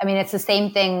just, it's the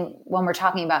same thing when we're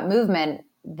talking about movement.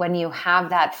 When you have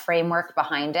that framework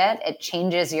behind it, it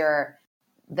changes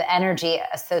the energy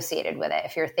associated with it.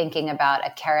 If you're thinking about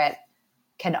a carrot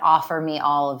can offer me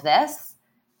all of this,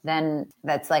 then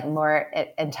that's like more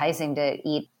enticing to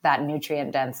eat that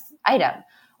nutrient dense item.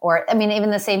 Or, even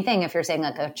the same thing, if you're saying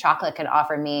like a chocolate can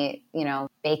offer me,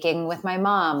 baking with my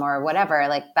mom or whatever,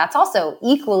 like that's also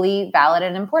equally valid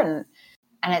and important.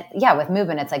 And with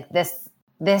movement, it's like this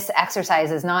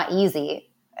exercise is not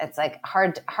easy. It's like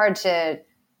hard to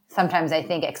sometimes I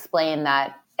think explain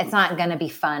that it's not going to be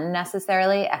fun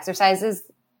necessarily. Exercise is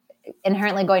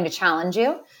inherently going to challenge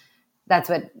you. That's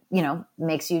what,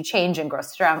 makes you change and grow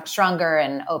stronger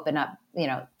and open up,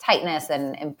 tightness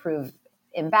and improve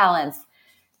imbalance.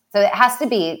 So it has to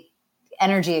be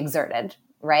energy exerted,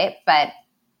 right? But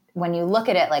when you look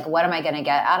at it, like, what am I going to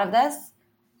get out of this?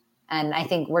 And I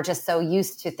think we're just so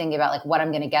used to thinking about like, what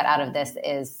I'm going to get out of this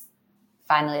is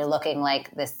finally looking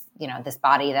like this, this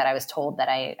body that I was told that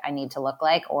I need to look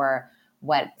like, or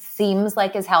what seems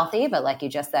like is healthy, but like you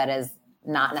just said, is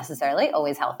not necessarily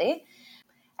always healthy.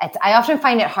 I often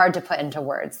find it hard to put into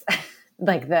words,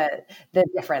 like the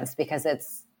difference, because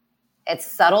it's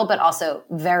subtle, but also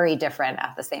very different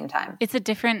at the same time. It's a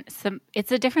different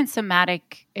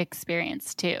somatic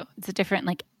experience too. It's a different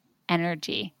like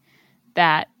energy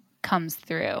that comes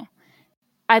through.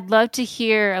 I'd love to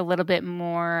hear a little bit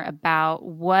more about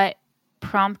what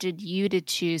prompted you to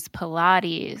choose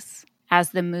Pilates as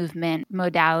the movement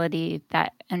modality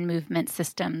and movement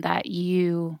system that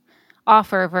you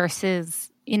offer versus,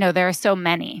 there are so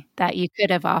many that you could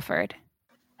have offered.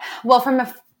 Well, from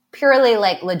a purely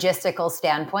like logistical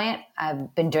standpoint,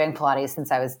 I've been doing Pilates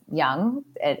since I was young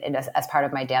as part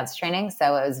of my dance training.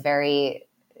 So it was very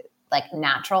like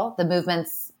natural. The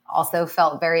movements also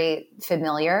felt very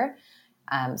familiar.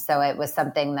 So it was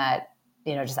something that,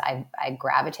 just I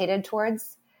gravitated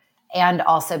towards. And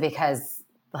also because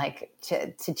like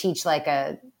to teach like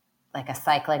a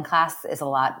cycling class is a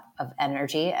lot of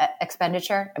energy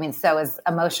expenditure. So is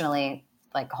emotionally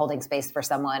like holding space for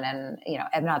someone. And,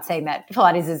 I'm not saying that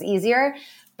Pilates is easier,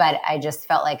 but I just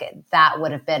felt like that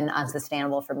would have been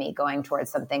unsustainable for me going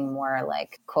towards something more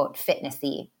like, quote,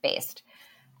 fitnessy based.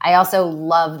 I also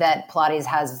love that Pilates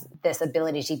has this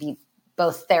ability to be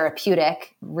both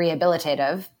therapeutic,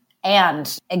 rehabilitative,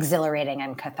 and exhilarating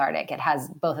and cathartic. It has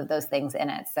both of those things in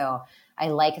it. So I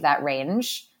like that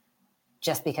range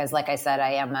just because, like I said,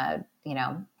 I am a,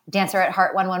 Dancer at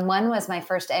Heart 111 was my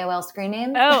first AOL screen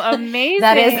name. Oh, amazing.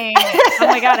 That is. Oh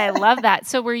my God, I love that.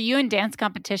 So were you in dance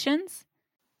competitions?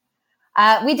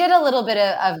 We did a little bit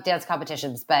of dance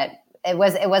competitions, but it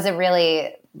wasn't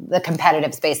really the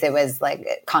competitive space. It was like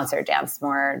concert dance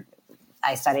more.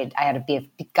 I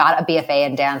got a BFA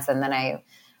in dance, and then I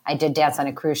I did dance on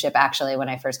a cruise ship actually when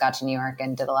I first got to New York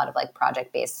and did a lot of like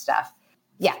project-based stuff.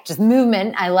 Yeah, just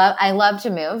movement. I love to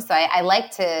move. So I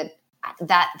like to,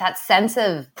 that sense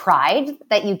of pride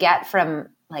that you get from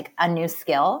like a new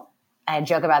skill. I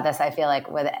joke about this. I feel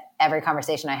like with every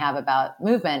conversation I have about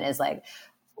movement is like,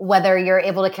 whether you're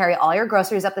able to carry all your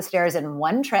groceries up the stairs in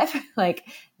one trip, like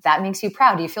that makes you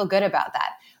proud. You feel good about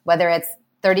that. Whether it's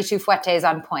 32 fouettes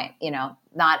on point,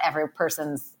 not every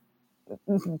person's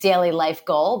daily life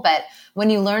goal, but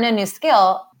when you learn a new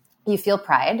skill, you feel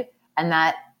pride, and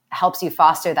that helps you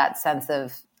foster that sense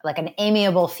of like an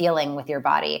amiable feeling with your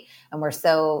body. And we're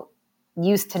so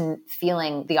used to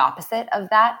feeling the opposite of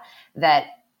that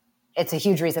it's a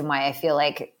huge reason why I feel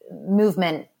like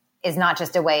movement is not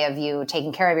just a way of you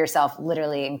taking care of yourself,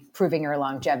 literally improving your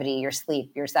longevity, your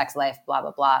sleep, your sex life, blah,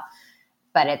 blah, blah.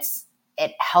 But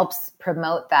it helps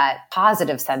promote that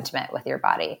positive sentiment with your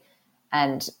body.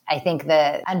 And I think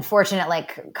the unfortunate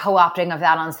like co-opting of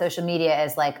that on social media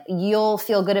is like, you'll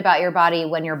feel good about your body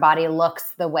when your body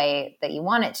looks the way that you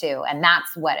want it to. And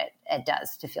that's what it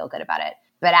does to feel good about it.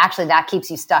 But actually that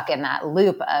keeps you stuck in that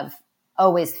loop of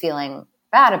always feeling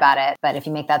bad about it. But if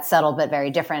you make that subtle but very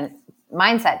different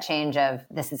mindset change of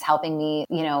this is helping me,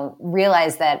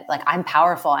 realize that like I'm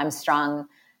powerful, I'm strong,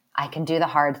 I can do the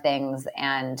hard things,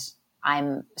 and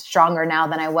I'm stronger now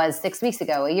than I was 6 weeks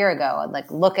ago, a year ago.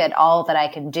 Like, look at all that I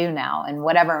can do now and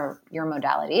whatever your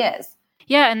modality is.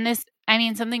 Yeah.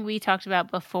 And something we talked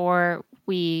about before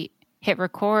we hit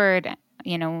record,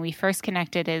 when we first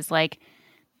connected is like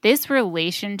this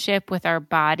relationship with our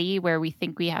body where we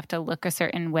think we have to look a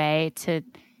certain way to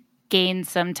gain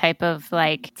some type of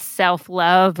like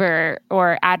self-love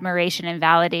or admiration and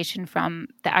validation from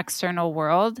the external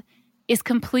world is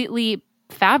completely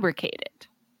fabricated.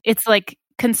 It's like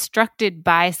constructed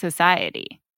by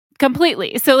society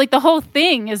completely. So like the whole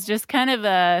thing is just kind of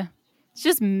it's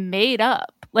just made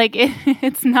up. Like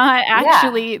it's not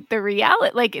actually the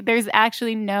reality. Like there's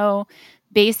actually no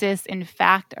basis in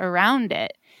fact around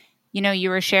it. You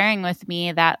were sharing with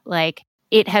me that like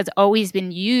it has always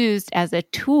been used as a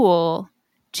tool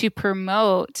to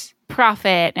promote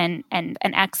profit and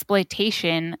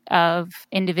exploitation of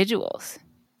individuals.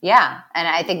 Yeah. And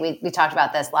I think we talked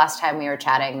about this last time we were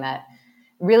chatting, that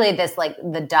really this like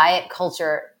the diet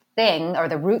culture thing, or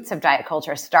the roots of diet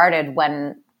culture, started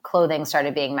when clothing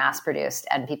started being mass produced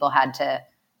and people had to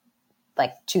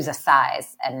like choose a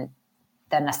size, and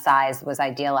then a size was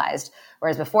idealized.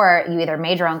 Whereas before you either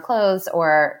made your own clothes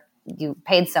or you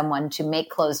paid someone to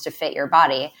make clothes to fit your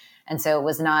body. And so it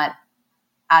was not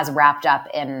as wrapped up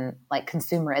in like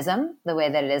consumerism the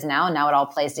way that it is now. And now it all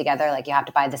plays together. Like you have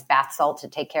to buy this bath salt to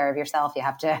take care of yourself. You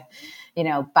have to,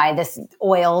 buy this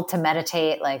oil to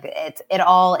meditate. Like it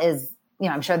all is,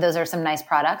 I'm sure those are some nice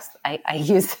products. I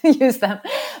use them,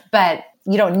 but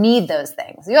you don't need those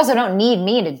things. You also don't need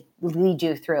me to lead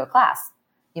you through a class.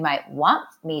 You might want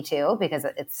me to, because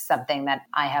it's something that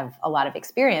I have a lot of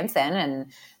experience in,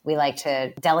 and we like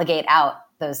to delegate out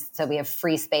those so we have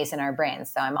free space in our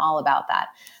brains. So I'm all about that.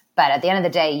 But at the end of the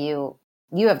day, you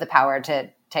have the power to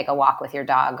take a walk with your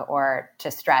dog, or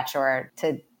to stretch, or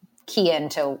to key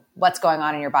into what's going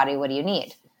on in your body. What do you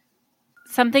need?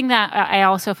 Something that I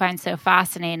also find so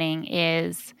fascinating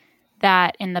is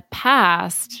that in the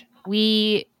past,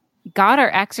 we got our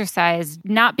exercise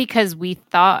not because we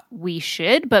thought we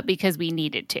should, but because we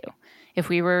needed to. If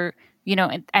we were,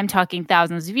 I'm talking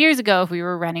thousands of years ago, if we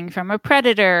were running from a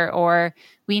predator, or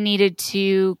we needed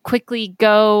to quickly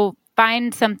go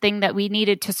find something that we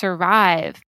needed to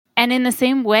survive. And in the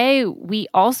same way, we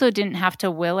also didn't have to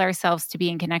will ourselves to be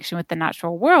in connection with the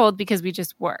natural world, because we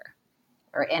just were.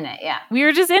 Or in it, yeah. We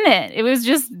were just in it. It was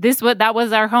just that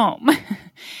was our home.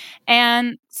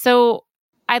 And so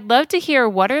I'd love to hear,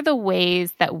 what are the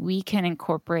ways that we can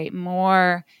incorporate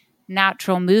more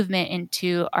natural movement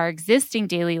into our existing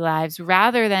daily lives,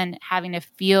 rather than having to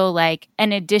feel like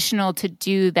an additional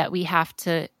to-do that we have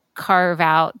to carve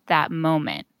out that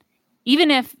moment.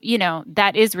 Even if,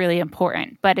 that is really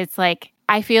important. But it's like,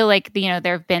 I feel like, there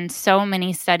have been so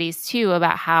many studies too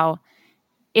about how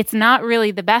it's not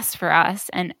really the best for us.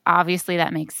 And obviously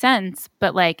that makes sense.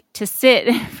 But like to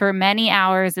sit for many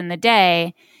hours in the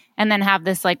day and then have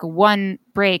this like one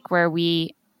break where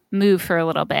we move for a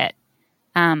little bit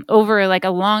over like a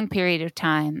long period of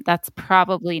time, that's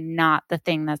probably not the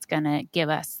thing that's going to give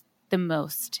us the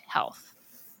most health.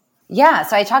 Yeah.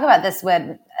 So I talk about this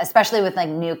especially with like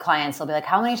new clients, they'll be like,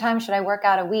 how many times should I work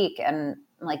out a week? And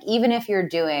like, even if you're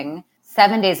doing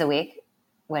 7 days a week,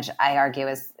 which I argue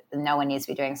is no one needs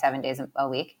to be doing 7 days a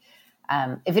week.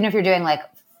 Even if you're doing like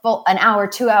an hour,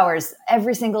 2 hours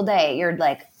every single day, you're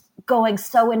like going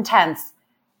so intense.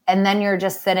 and then you're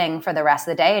just sitting for the rest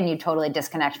of the day and you totally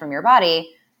disconnect from your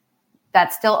body,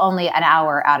 that's still only an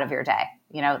hour out of your day.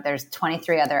 There's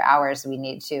 23 other hours we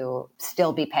need to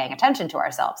still be paying attention to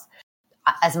ourselves.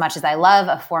 As much as I love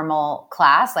a formal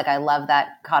class, like I love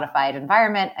that codified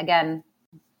environment, again,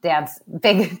 dance,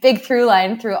 big through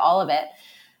line through all of it.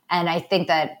 And I think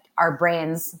that our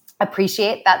brains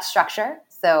appreciate that structure.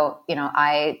 So,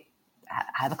 I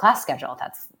have a class schedule.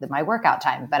 That's my workout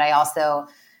time. But I also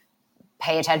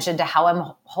pay attention to how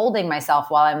I'm holding myself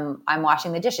while I'm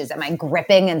washing the dishes. Am I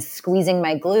gripping and squeezing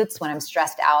my glutes when I'm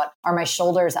stressed out? Are my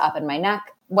shoulders up in my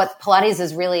neck? What Pilates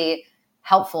is really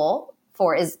helpful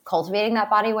for is cultivating that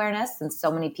body awareness. And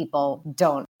so many people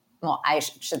don't. Well, I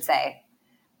should say,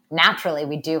 naturally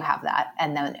we do have that.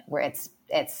 And then where it's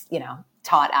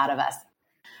taught out of us.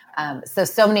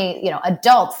 So many,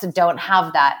 adults don't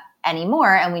have that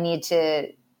anymore. And we need to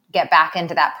get back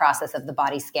into that process of the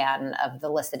body scan, of the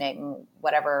listening,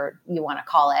 whatever you want to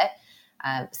call it.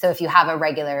 So if you have a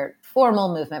regular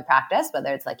formal movement practice,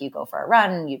 whether it's like you go for a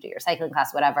run, you do your cycling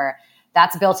class, whatever,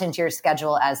 that's built into your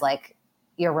schedule as like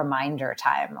your reminder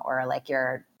time, or like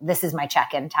this is my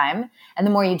check-in time. And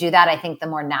the more you do that, I think the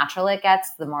more natural it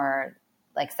gets, the more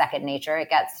like second nature it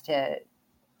gets to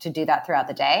do that throughout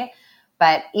the day.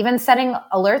 But even setting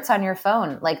alerts on your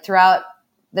phone, like throughout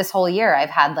this whole year, I've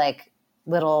had like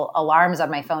little alarms on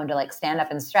my phone to like stand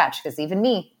up and stretch. Because even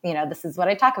me, this is what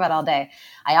I talk about all day.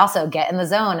 I also get in the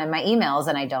zone in my emails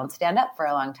and I don't stand up for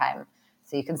a long time.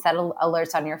 So you can set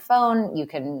alerts on your phone. You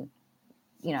can,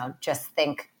 just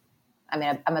think,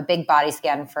 I'm a big body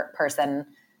scan person.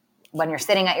 When you're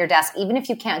sitting at your desk, even if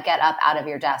you can't get up out of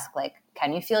your desk, like,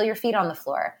 can you feel your feet on the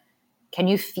floor? Can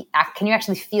you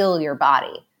actually feel your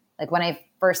body? Like when I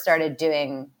first started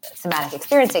doing somatic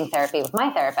experiencing therapy with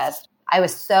my therapist, I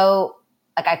was so,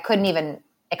 like, I couldn't even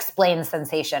explain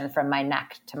sensation from my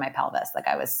neck to my pelvis. Like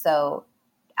I was so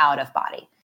out of body.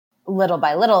 Little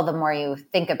by little, the more you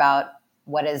think about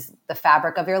what does the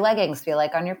fabric of your leggings feel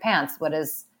like on your pants? What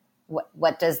does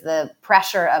the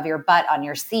pressure of your butt on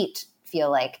your seat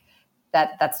feel like?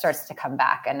 That starts to come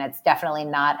back. And it's definitely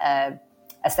not a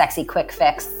sexy quick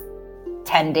fix,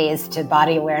 10 days to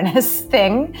body awareness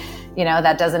thing.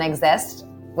 That doesn't exist,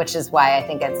 which is why I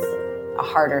think it's a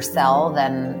harder sell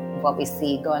than what we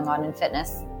see going on in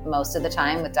fitness most of the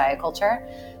time with diet culture,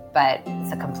 but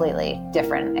it's a completely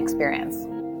different experience.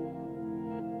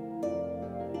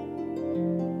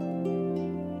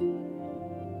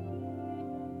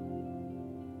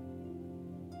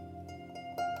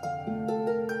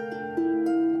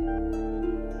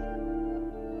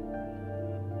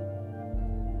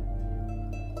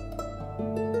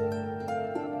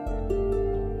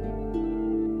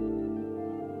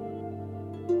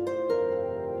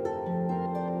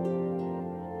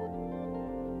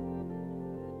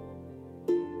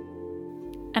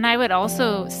 And I would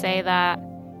also say that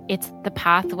it's the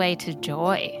pathway to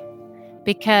joy,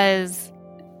 because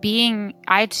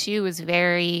I too was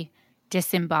very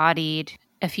disembodied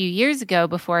a few years ago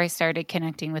before I started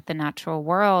connecting with the natural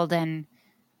world. And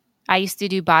I used to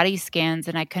do body scans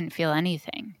and I couldn't feel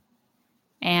anything.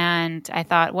 And I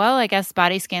thought, well, I guess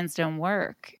body scans don't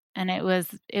work. And it was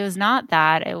not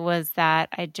that. It was that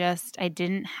I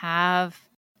didn't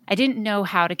know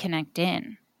how to connect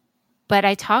in. But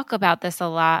I talk about this a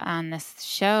lot on this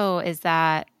show, is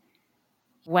that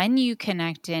when you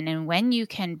connect in and when you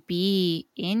can be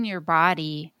in your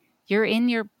body, you're in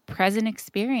your present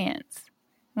experience.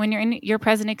 When you're in your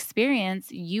present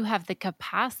experience, you have the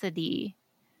capacity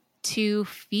to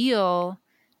feel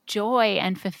joy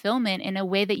and fulfillment in a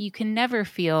way that you can never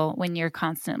feel when you're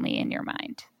constantly in your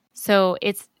mind. So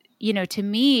it's, to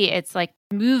me, it's like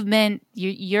movement.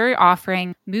 You're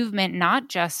offering movement not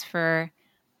just for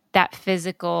that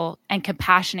physical and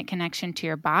compassionate connection to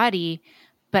your body,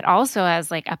 but also as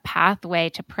like a pathway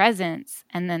to presence,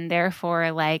 and then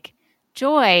therefore like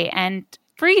joy and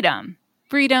freedom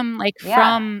like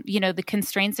from, the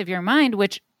constraints of your mind,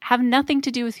 which have nothing to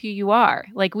do with who you are.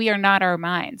 Like we are not our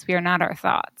minds. We are not our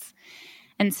thoughts.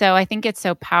 And so I think it's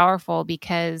so powerful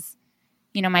because,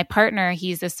 my partner,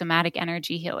 he's a somatic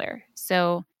energy healer.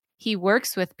 So he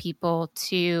works with people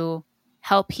to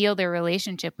help heal their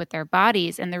relationship with their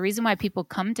bodies. And the reason why people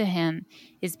come to him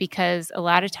is because a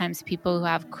lot of times people who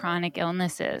have chronic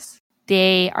illnesses,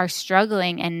 they are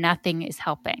struggling and nothing is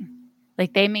helping.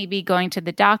 Like they may be going to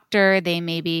the doctor, they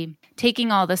may be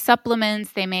taking all the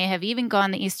supplements, they may have even gone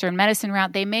the Eastern medicine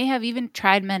route, they may have even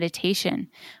tried meditation,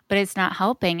 but it's not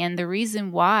helping. And the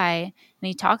reason why, and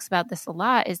he talks about this a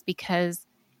lot, is because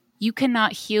you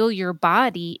cannot heal your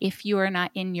body if you are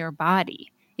not in your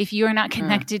body. If you are not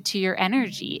connected to your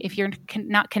energy, if you're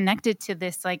not connected to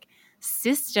this like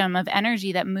system of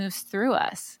energy that moves through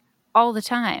us all the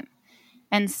time.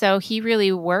 And so he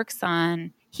really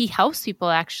he helps people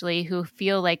actually who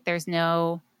feel like there's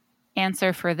no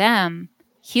answer for them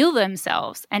heal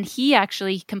themselves. And he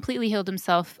actually completely healed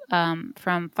himself from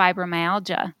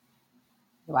fibromyalgia.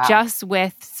 Wow. Just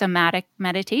with somatic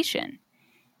meditation.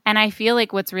 And I feel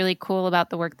like what's really cool about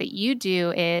the work that you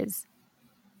do is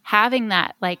having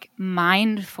that like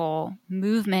mindful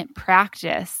movement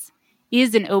practice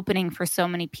is an opening for so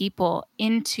many people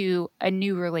into a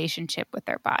new relationship with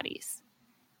their bodies.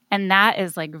 And that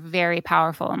is like very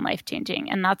powerful and life-changing.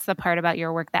 And that's the part about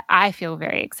your work that I feel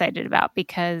very excited about,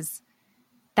 because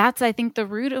that's, I think, the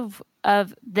root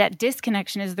of that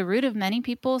disconnection is the root of many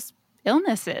people's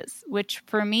illnesses, which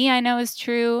for me, I know is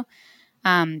true.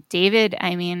 David,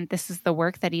 I mean, this is the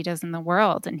work that he does in the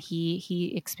world, and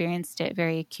he experienced it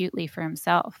very acutely for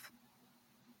himself.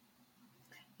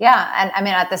 Yeah. And I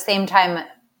mean, at the same time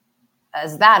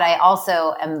as that, I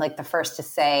also am like the first to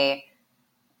say,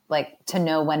 like, to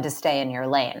know when to stay in your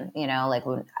lane, you know, like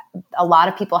when, a lot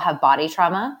of people have body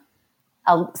trauma,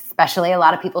 especially a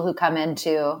lot of people who come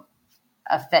into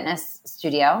a fitness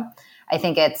studio. I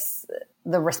think it's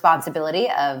the responsibility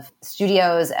of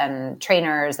studios and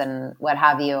trainers and what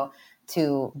have you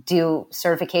to do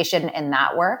certification in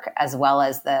that work, as well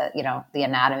as the, you know, the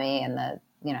anatomy and the,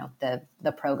 you know,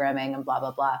 the programming and blah,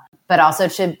 blah, blah, but also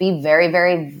to be very,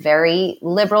 very, very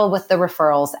liberal with the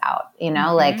referrals out, you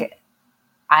know, like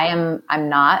I'm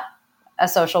not a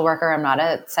social worker. I'm not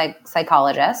a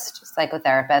psychologist,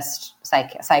 psychotherapist,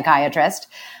 psychiatrist.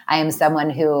 I am someone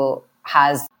who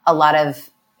has a lot of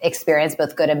experience,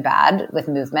 both good and bad, with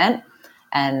movement.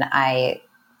 And I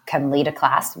can lead a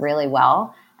class really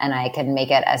well, and I can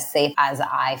make it as safe as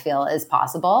I feel is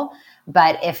possible.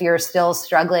 But if you're still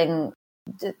struggling,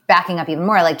 backing up even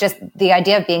more, like just the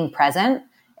idea of being present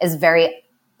is very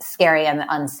scary and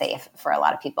unsafe for a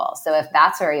lot of people. So if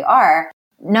that's where you are,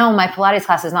 no, my Pilates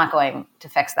class is not going to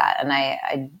fix that. And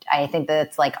I think that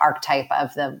it's like archetype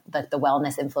of the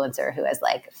wellness influencer who has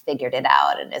like figured it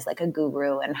out and is like a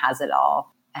guru and has it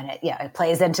all. And it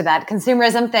plays into that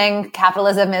consumerism thing.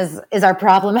 Capitalism is our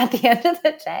problem at the end of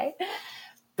the day.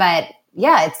 But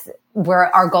yeah,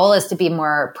 our goal is to be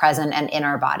more present and in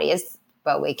our bodies,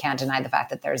 but we can't deny the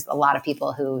fact that there's a lot of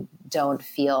people who don't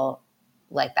feel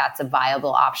like that's a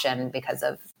viable option because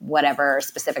of whatever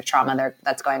specific trauma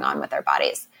that's going on with their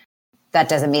bodies. That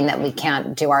doesn't mean that we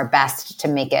can't do our best to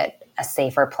make it a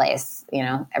safer place. You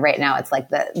know, right now it's like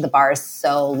the bar is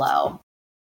so low.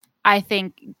 I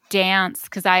think dance,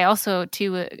 because I also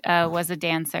too was a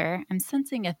dancer. I'm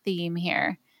sensing a theme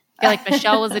here. I feel like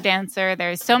Michelle was a dancer.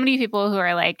 There's so many people who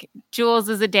are like, Jules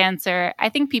is a dancer. I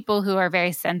think people who are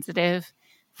very sensitive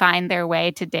find their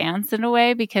way to dance in a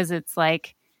way, because it's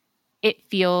like, it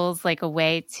feels like a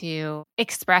way to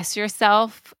express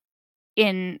yourself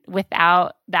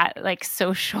without that like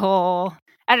social,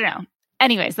 I don't know.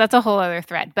 Anyways, that's a whole other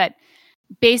thread. But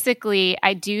basically,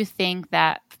 I do think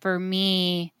that for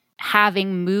me,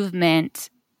 having movement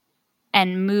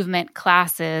and movement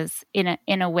classes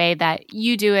in a way that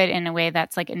you do it, in a way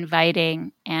that's like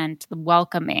inviting and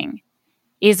welcoming,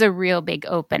 is a real big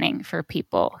opening for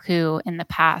people who in the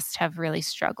past have really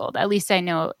struggled. At least I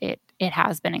know it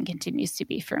has been and continues to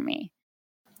be for me.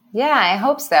 Yeah, I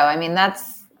hope so. I mean,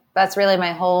 that's really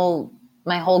my whole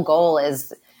goal,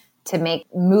 is to make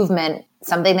movement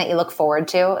something that you look forward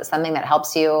to, something that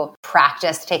helps you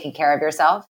practice taking care of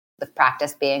yourself. With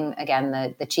practice being, again,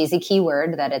 the cheesy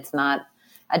keyword, that it's not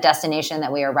a destination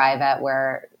that we arrive at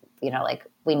where, you know, like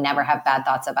we never have bad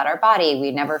thoughts about our body. We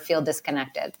never feel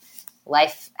disconnected.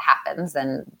 Life happens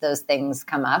and those things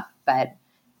come up, but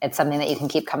it's something that you can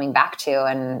keep coming back to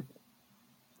and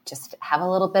just have a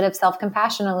little bit of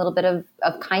self-compassion, a little bit of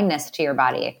kindness to your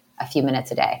body, a few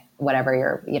minutes a day, whatever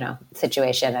your, you know,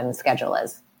 situation and schedule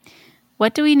is.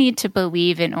 What do we need to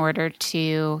believe in order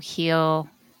to heal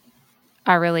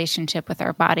our relationship with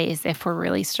our bodies if we're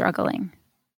really struggling?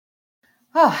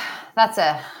 Oh, that's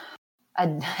a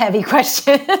heavy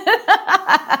question.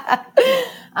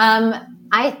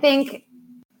 I think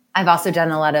I've also done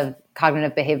a lot of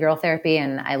cognitive behavioral therapy,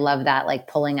 and I love that, like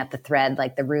pulling at the thread,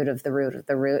 like the root of the root of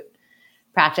the root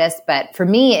practice. But for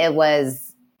me, it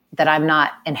was that I'm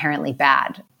not inherently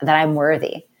bad, that I'm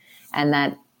worthy. And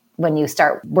that when you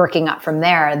start working up from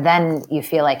there, then you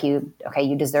feel like you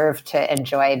deserve to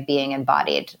enjoy being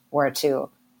embodied, or to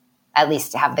at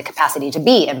least have the capacity to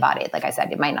be embodied. Like I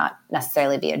said, it might not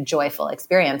necessarily be a joyful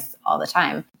experience all the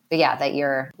time, but yeah, that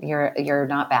you're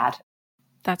not bad.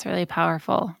 That's really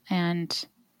powerful. And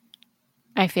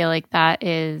I feel like that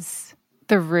is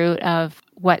the root of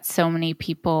what so many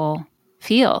people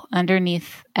feel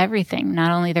underneath everything,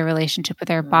 not only their relationship with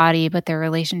their body, but their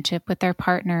relationship with their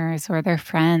partners or their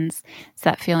friends. It's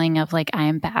that feeling of like, I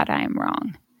am bad, I am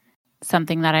wrong.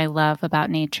 Something that I love about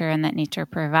nature and that nature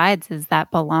provides is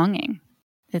that belonging.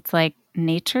 It's like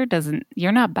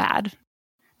you're not bad.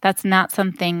 That's not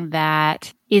something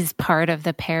that is part of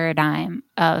the paradigm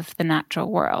of the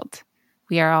natural world.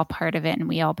 We are all part of it and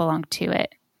we all belong to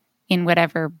it in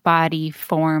whatever body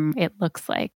form it looks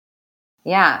like.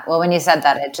 Yeah. Well, when you said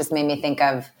that, it just made me think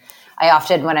of, I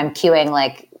often, when I'm cueing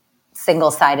like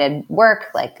single-sided work,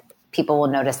 like people will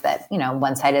notice that,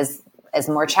 one side is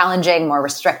more challenging, more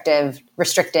restricted.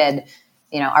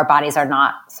 Our bodies are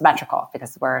not symmetrical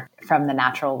because we're from the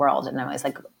natural world. And I'm always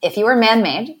like, if you were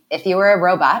man-made, if you were a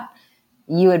robot,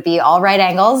 you would be all right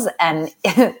angles and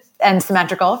and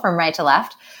symmetrical from right to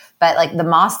left. But like the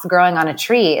moss growing on a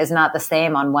tree is not the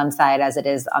same on one side as it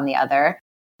is on the other.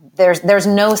 There's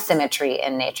no symmetry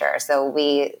in nature. So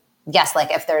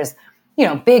like if there's,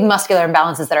 big muscular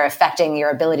imbalances that are affecting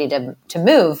your ability to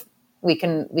move, we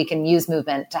can use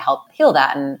movement to help heal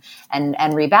that and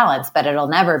rebalance, but it'll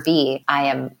never be, I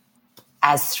am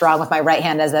as strong with my right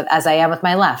hand as I am with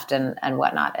my left and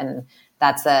whatnot. And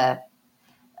that's a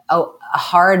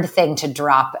hard thing to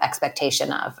drop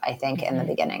expectation of, I think, in the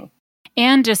beginning.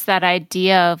 And just that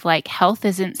idea of like health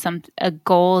isn't a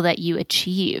goal that you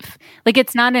achieve. Like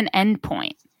it's not an end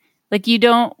point. Like you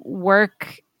don't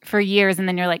work for years and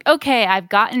then you're like, okay, I've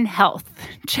gotten health.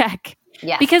 Check.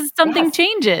 Yes. Because something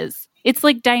changes. It's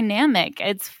like dynamic.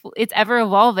 It's ever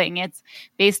evolving. It's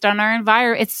based on our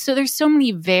environment. There's so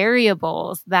many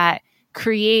variables that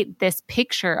create this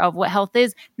picture of what health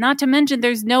is. Not to mention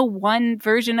there's no one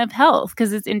version of health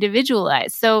because it's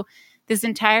individualized. So this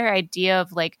entire idea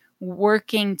of like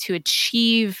working to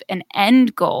achieve an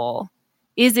end goal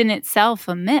is in itself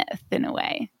a myth in a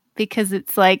way, because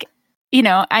it's like,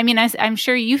 I'm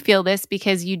sure you feel this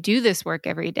because you do this work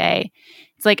every day.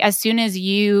 It's like as soon as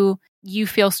you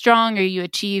feel strong or you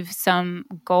achieve some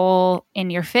goal in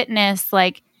your fitness,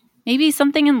 like maybe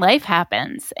something in life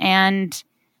happens and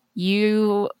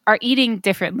you are eating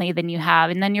differently than you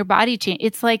have. And then your body changes.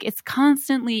 It's like, it's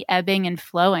constantly ebbing and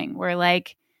flowing.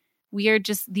 We are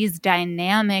just these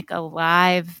dynamic,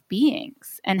 alive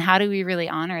beings. And how do we really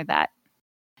honor that?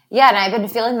 Yeah. And I've been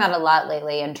feeling that a lot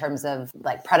lately in terms of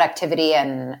like productivity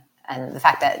and the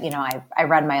fact that, I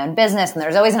run my own business and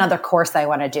there's always another course I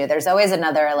want to do. There's always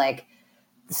another like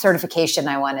certification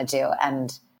I want to do.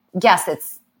 And yes,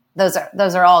 those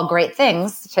are all great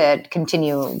things to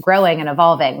continue growing and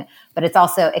evolving, but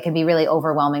it can be really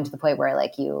overwhelming to the point where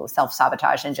like you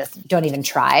self-sabotage and just don't even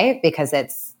try because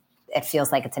it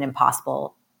feels like it's an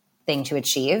impossible thing to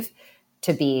achieve,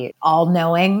 to be all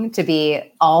knowing, to be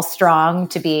all strong,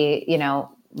 to be,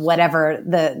 whatever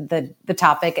the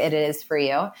topic it is for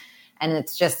you. And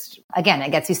it's just, again,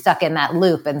 it gets you stuck in that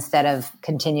loop instead of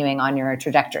continuing on your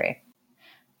trajectory.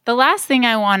 The last thing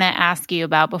I want to ask you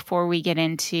about before we get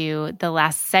into the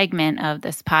last segment of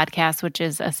this podcast, which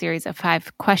is a series of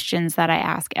 5 questions that I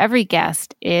ask every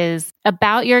guest, is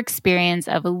about your experience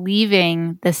of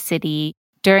leaving the city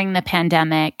during the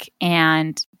pandemic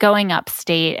and going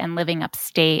upstate and living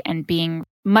upstate and being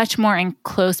much more in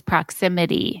close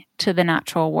proximity to the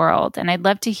natural world. And I'd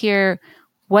love to hear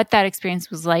what that experience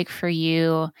was like for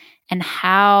you and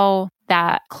how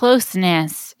that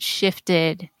closeness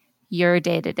shifted your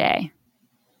day-to-day.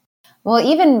 Well,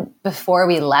 even before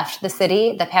we left the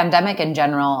city, the pandemic in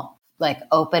general like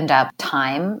opened up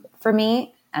time for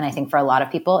me. And I think for a lot of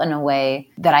people in a way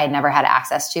that I had never had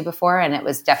access to before. And it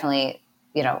was definitely,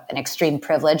 an extreme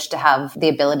privilege to have the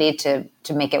ability to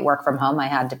make it work from home. I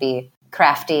had to be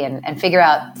crafty and figure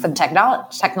out some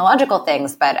technological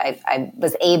things, but I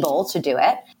was able to do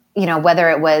it. Whether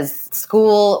it was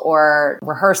school or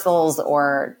rehearsals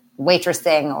or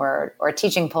waitressing or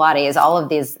teaching Pilates, all of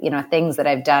these, things that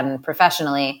I've done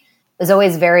professionally was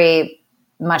always very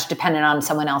much dependent on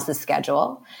someone else's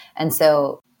schedule. And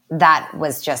so that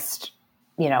was just,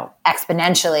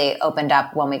 exponentially opened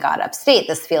up when we got upstate,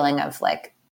 this feeling of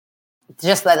like,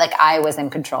 just like I was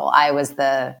in control. I was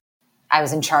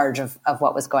in charge of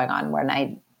what was going on. When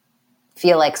I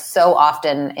feel like so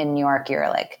often in New York,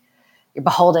 you're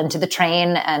beholden to the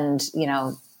train and,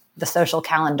 the social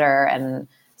calendar and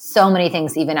so many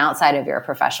things, even outside of your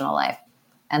professional life.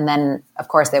 And then, of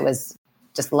course, it was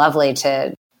just lovely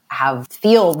to have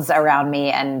fields around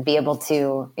me and be able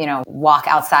to, walk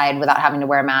outside without having to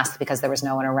wear a mask because there was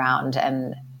no one around.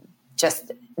 And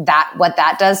just what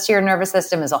that does to your nervous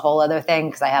system is a whole other thing,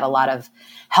 because I had a lot of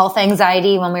health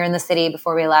anxiety when we were in the city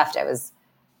before we left. I was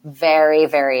very,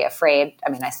 very afraid. I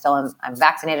mean, I'm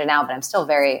vaccinated now, but I'm still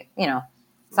very,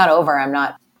 it's not over. I'm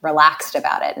not relaxed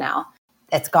about it now.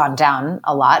 It's gone down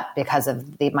a lot because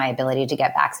of my ability to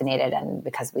get vaccinated and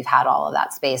because we've had all of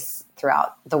that space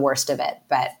throughout the worst of it.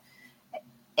 But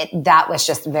that was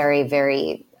just very,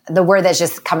 very, the word that's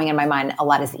just coming in my mind a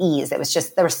lot is ease. It was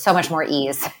just, there was so much more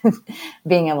ease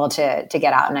being able to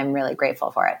get out, and I'm really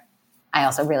grateful for it. I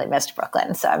also really missed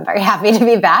Brooklyn, so I'm very happy to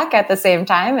be back at the same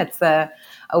time. It's a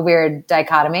weird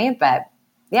dichotomy, but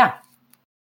yeah.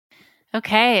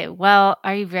 Okay, well,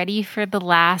 are you ready for the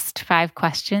last 5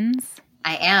 questions?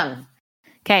 I am.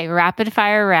 Okay, rapid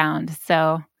fire round.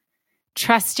 So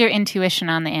trust your intuition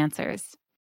on the answers.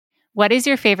 What is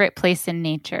your favorite place in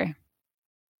nature?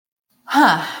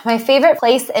 My favorite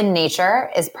place in nature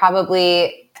is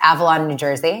probably Avalon, New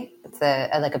Jersey. It's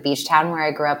like a beach town where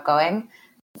I grew up going.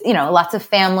 You know, lots of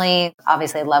family.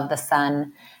 Obviously, I love the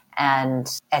sun. And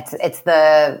it's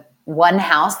the one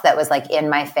house that was like in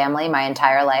my family my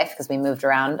entire life because we moved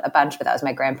around a bunch, but that was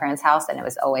my grandparents' house and it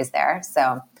was always there.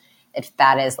 So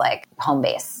that is like home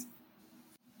base.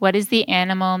 What is the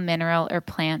animal, mineral, or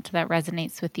plant that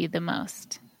resonates with you the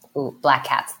most? Ooh, black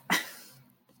cats.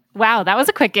 Wow, that was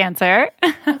a quick answer.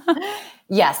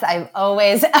 Yes, I've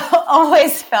always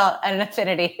felt an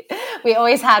affinity. We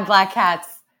always had black cats.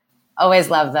 Always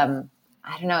loved them.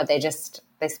 I don't know. They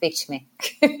speak to me.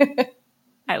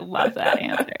 I love that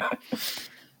answer.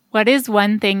 What is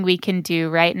one thing we can do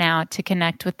right now to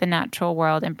connect with the natural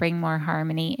world and bring more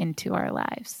harmony into our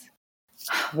lives?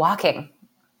 Walking.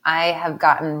 I have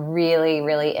gotten really,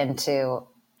 really into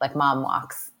like mom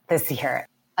walks this year.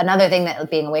 Another thing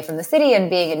that being away from the city and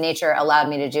being in nature allowed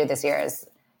me to do this year is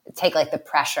take like the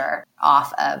pressure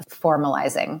off of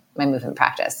formalizing my movement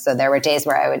practice. So there were days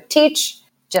where I would teach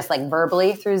just like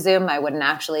verbally through Zoom. I wouldn't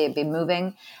actually be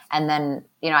moving. And then,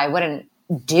 I wouldn't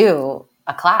do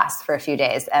a class for a few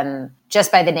days. And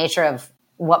just by the nature of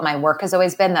what my work has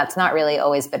always been, that's not really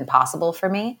always been possible for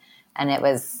me. And it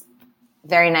was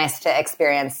very nice to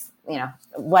experience,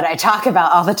 what I talk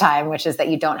about all the time, which is that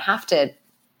you don't have to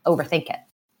overthink it.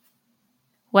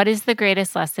 What is the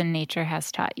greatest lesson nature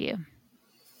has taught you?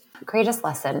 Greatest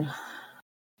lesson?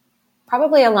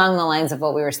 Probably along the lines of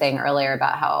what we were saying earlier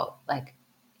about how like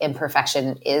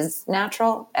imperfection is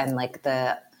natural, and like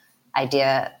the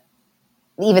idea,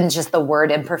 even just the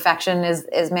word imperfection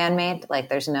is man-made. Like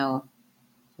there's no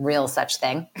real such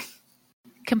thing.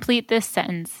 Complete this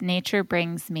sentence. Nature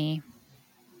brings me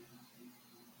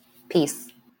peace.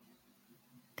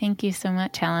 Thank you so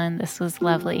much, Helen. This was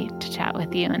lovely to chat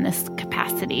with you in this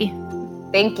capacity.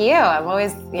 Thank you. I'm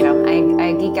always,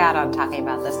 I geek out on talking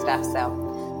about this stuff.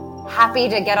 So happy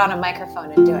to get on a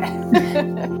microphone and do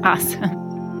it.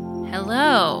 Awesome.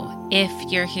 Hello. If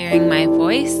you're hearing my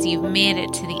voice, you've made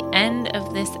it to the end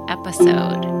of this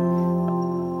episode.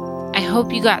 I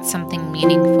hope you got something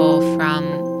meaningful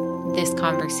from this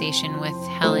conversation with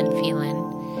Helen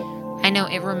Phelan. I know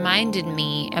it reminded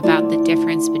me about the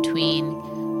difference between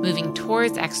moving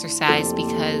towards exercise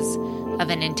because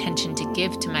of an intention to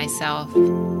give to myself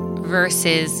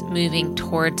versus moving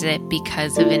towards it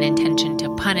because of an intention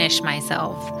to punish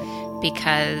myself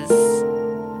because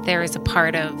there is a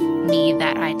part of me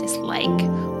that I dislike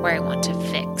or I want to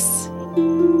fix.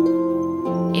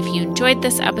 If you enjoyed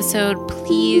this episode,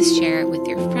 please share it with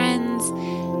your friends.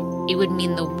 It would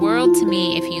mean the world to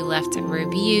me if you left a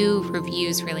review.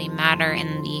 Reviews really matter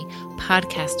in the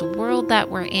podcast world that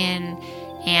we're in.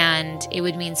 And it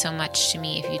would mean so much to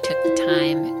me if you took the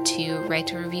time to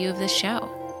write a review of this show.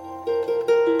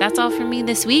 That's all from me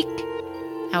this week.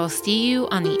 I will see you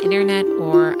on the internet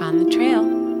or on the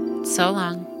trail. So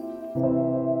long.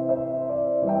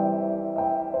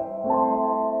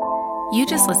 You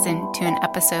just listened to an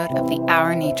episode of the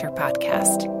Our Nature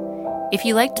podcast. If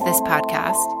you liked this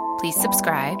podcast, please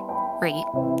subscribe, rate,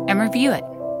 and review it.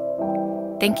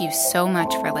 Thank you so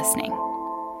much for listening.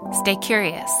 Stay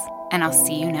curious, and I'll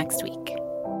see you next week.